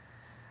vision?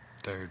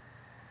 They're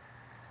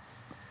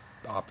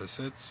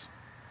opposites.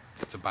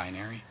 It's a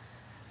binary.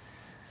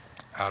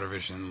 Outer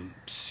vision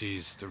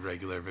sees the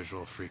regular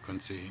visual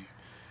frequency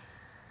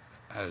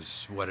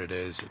as what it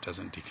is. It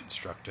doesn't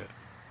deconstruct it.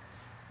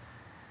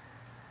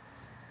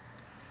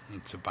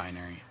 It's a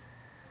binary.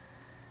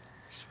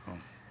 So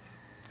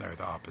they're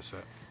the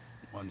opposite.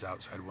 One's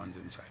outside, one's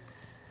inside.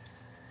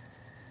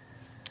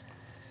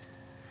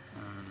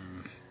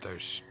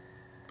 There's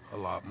a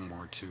lot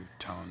more to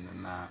tone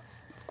than that,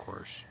 of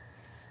course,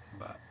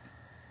 but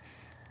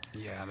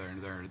yeah,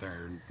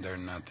 they're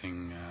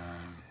nothing.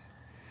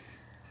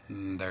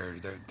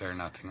 They're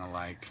nothing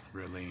alike,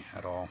 really,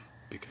 at all,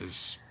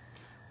 because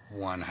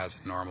one has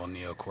a normal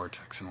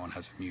neocortex and one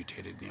has a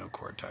mutated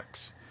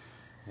neocortex.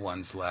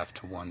 One's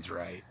left, one's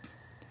right.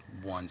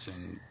 One's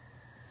in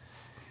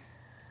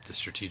the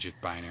strategic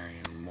binary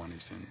and one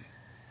is in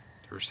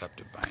the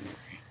receptive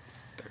binary.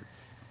 They're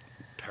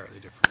entirely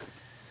different.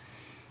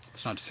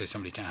 It's not to say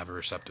somebody can't have a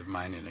receptive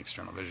mind in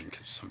external vision,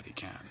 because somebody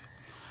can,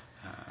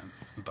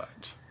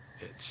 but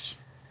it's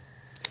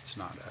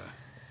not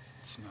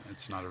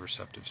a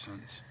receptive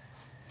sense.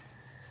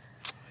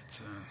 It's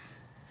a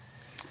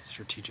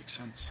strategic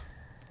sense.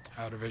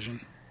 Outer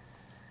vision.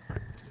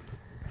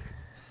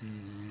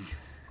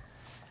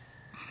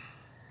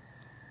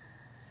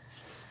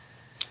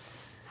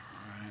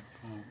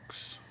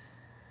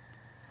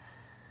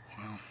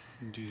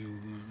 We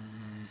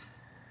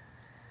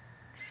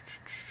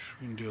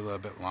can do a little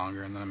bit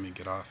longer, and then I'm gonna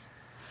get off.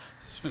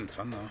 It's been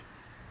fun though.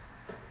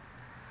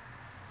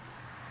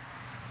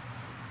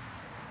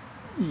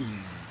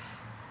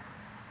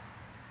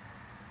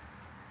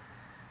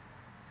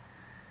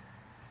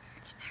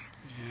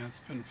 It's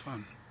been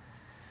fun.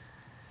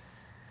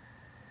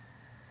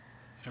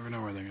 Never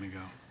know where they're gonna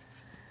go.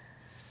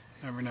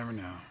 Never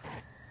know.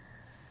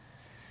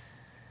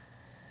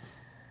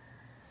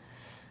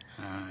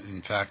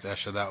 In fact,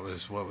 actually, that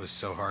was what was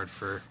so hard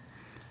for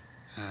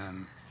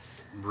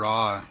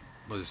Raw.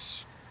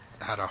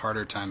 Had a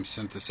harder time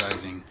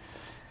synthesizing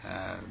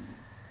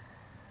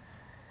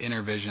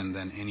inner vision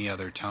than any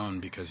other tone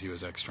because he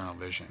was external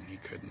vision. He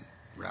couldn't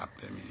rap.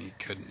 I mean, he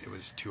couldn't. It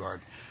was too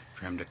hard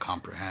for him to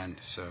comprehend.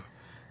 So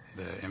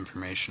the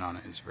information on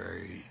it is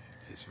very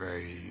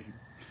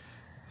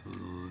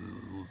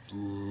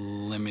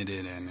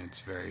limited, and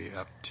it's very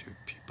up to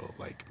people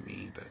like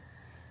me that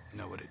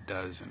know what it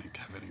does and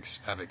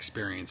have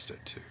experienced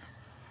it to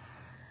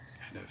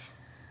kind of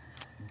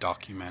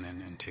document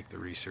and take the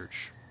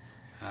research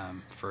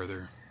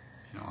further,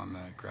 on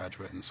the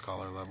graduate and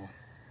scholar level.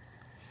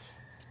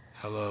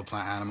 Hello,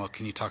 plant animal.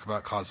 Can you talk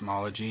about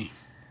cosmology?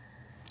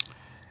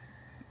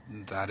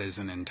 That is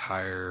an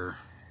entire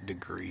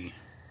degree.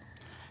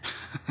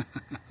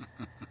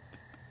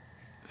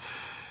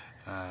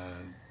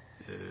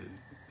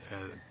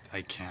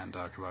 I can't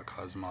talk about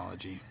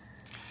cosmology.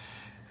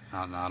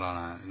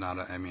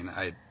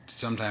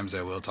 Sometimes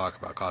I will talk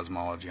about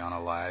cosmology on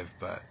a live,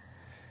 but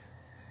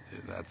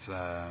that's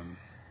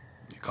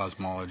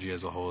cosmology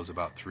as a whole is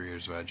about 3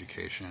 years of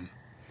education.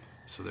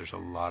 So there's a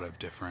lot of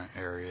different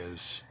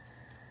areas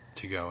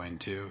to go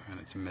into, and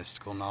it's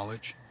mystical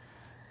knowledge,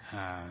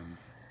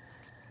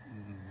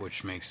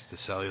 which makes the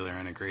cellular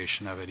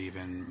integration of it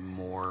even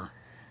more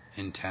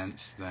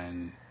intense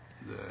than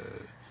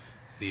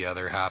the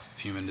other half of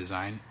human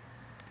design.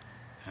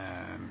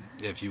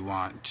 If you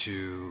want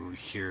to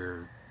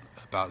hear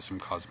about some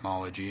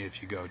cosmology,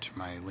 if you go to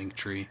my link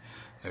tree,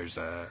 there's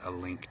a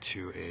link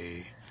to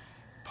a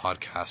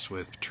podcast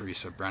with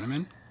Teresa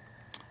Brenneman,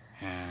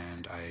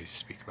 and I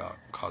speak about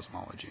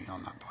cosmology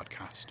on that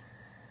podcast.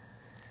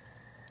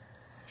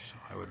 So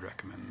I would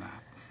recommend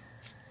that.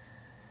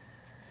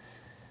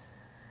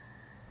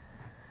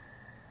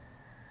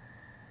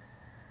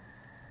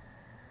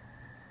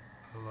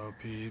 Hello,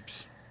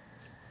 peeps.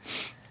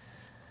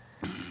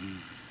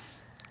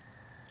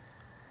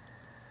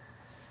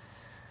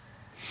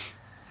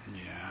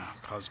 Yeah,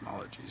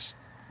 cosmology's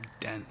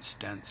dense.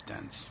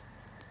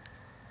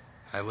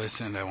 I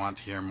listened, I want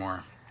to hear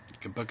more. You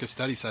can book a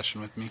study session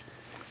with me,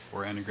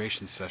 or an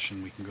integration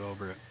session, we can go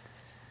over it.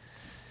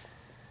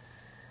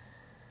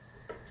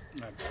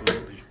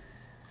 Absolutely.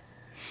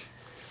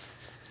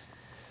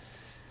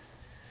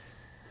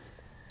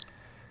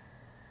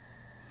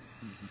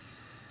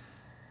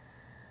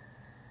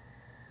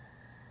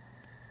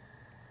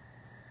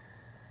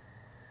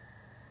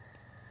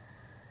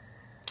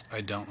 I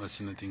don't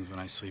listen to things when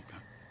I sleep,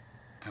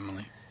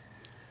 Emily.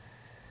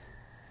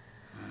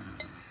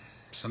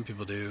 Some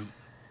people do.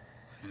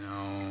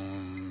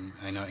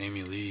 I know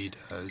Amy Lee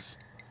does.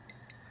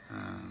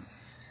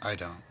 I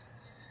don't.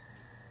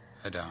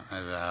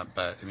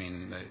 But I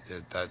mean,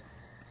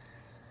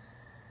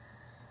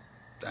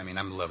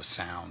 I'm low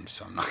sound,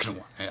 so I'm not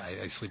gonna.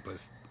 I sleep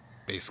with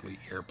basically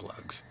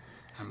earplugs.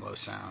 I'm low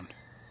sound,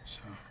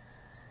 so.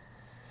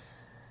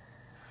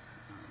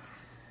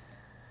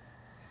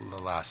 The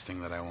last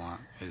thing that I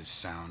want is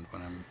sound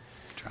when I'm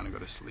trying to go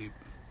to sleep.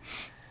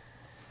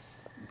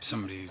 If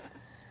somebody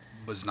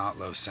was not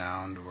low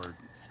sound or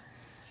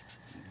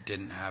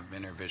didn't have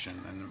inner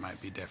vision, then it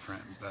might be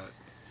different, but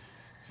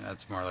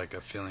that's more like a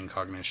feeling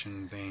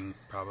cognition thing,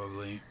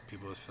 probably.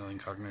 People with feeling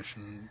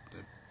cognition,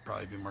 they'd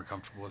probably be more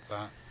comfortable with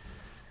that,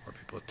 or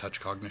people with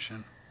touch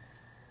cognition.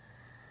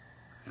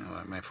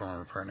 Like my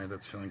former partner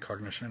that's feeling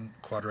cognition,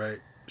 Quadrite,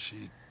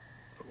 she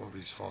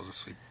always falls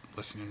asleep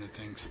listening to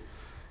things.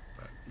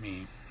 But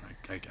me, I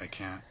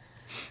can't.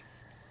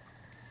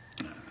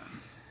 I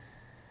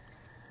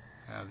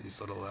have these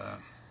little, what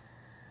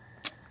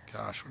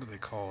are they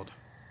called?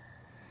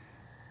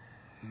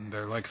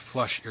 They're like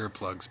flush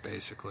earplugs,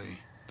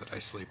 basically, that I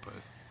sleep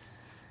with.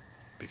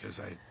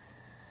 Because I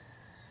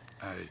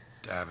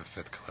have a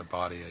fifth color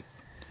body.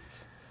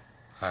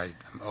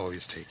 I'm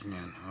always taking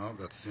in,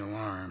 that's the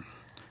alarm.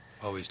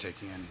 Always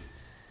taking in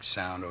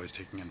sound, always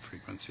taking in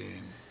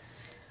frequency.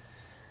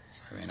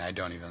 And I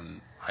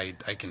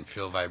can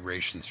feel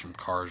vibrations from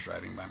cars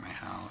driving by my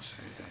house.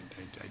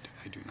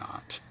 I do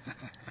not.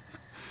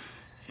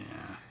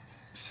 Yeah.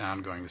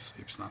 Sound going to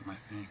sleep's not my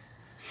thing.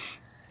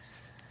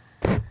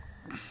 Okay.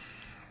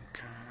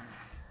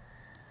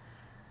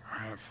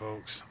 Alright,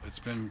 folks. It's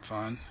been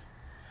fun.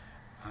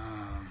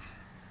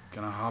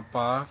 Gonna hop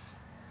off.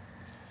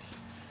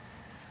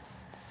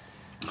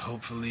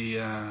 Hopefully,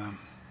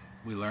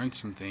 we learned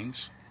some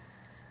things.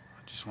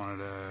 I just wanted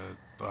to,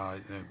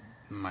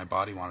 my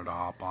body wanted to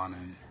hop on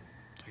and,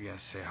 I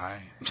guess, say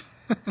hi.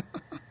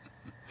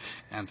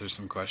 Answer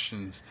some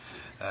questions.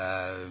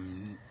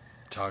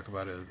 talk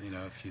about a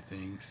few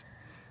things,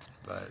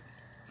 but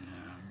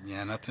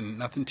yeah,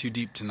 nothing too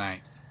deep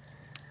tonight.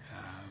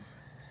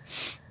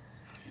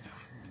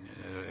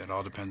 It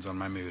all depends on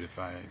my mood. If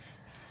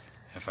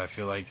I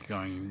feel like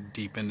going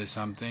deep into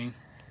something,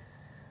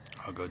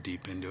 I'll go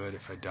deep into it.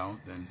 If I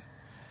don't, then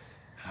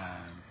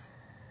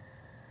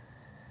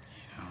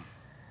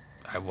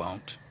I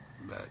won't.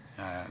 But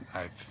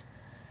I've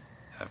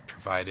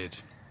provided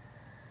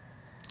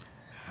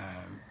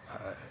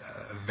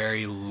a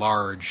very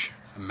large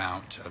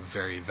amount of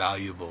very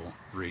valuable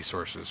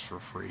resources for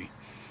free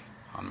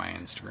on my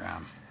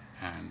Instagram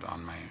and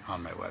on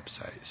my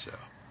website. So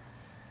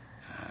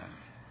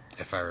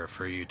if I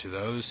refer you to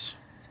those,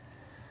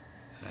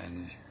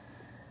 then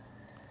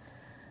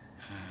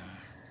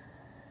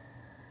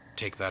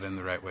take that in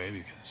the right way,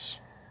 because,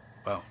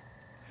 well,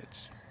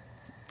 it's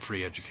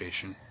free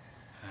education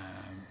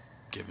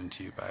given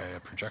to you by a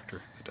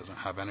projector that doesn't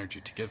have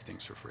energy to give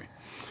things for free.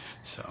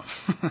 So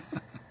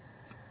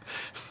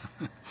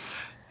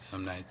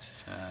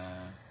sometimes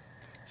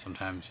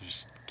you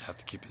just have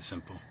to keep it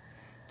simple,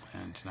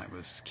 and tonight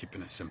was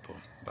keeping it simple.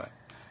 But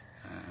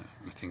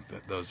I think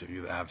that those of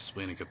you that have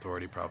splenic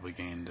authority probably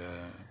gained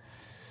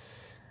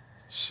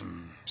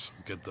some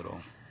good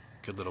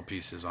little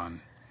pieces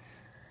on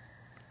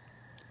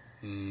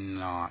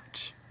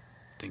not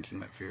thinking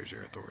that fear is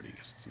your authority,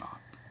 because it's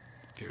not.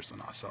 Fear is the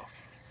not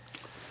self.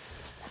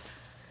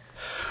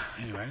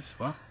 Anyways,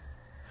 well,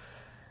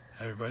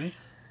 everybody,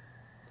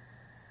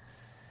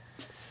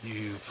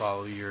 you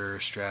follow your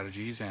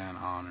strategies and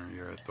honor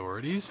your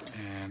authorities,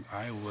 and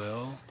I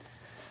will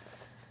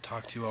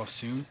talk to you all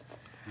soon.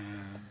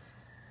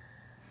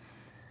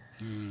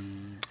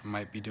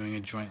 Might be doing a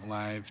joint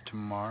live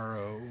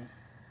tomorrow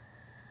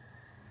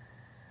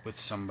with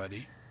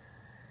somebody.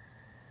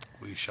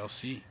 We shall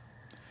see.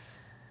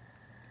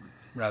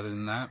 Rather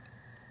than that,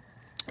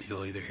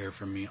 you'll either hear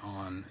from me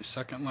on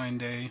second line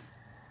day,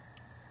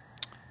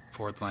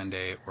 fourth line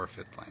day, or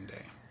fifth line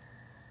day.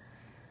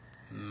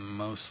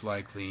 Most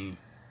likely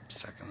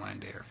second line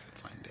day or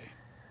fifth line day.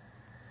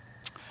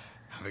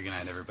 Have a good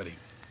night, everybody.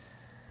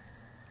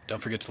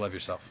 Don't forget to love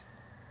yourself.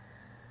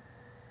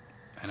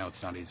 I know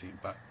it's not easy,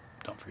 but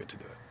don't forget to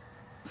do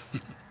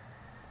it.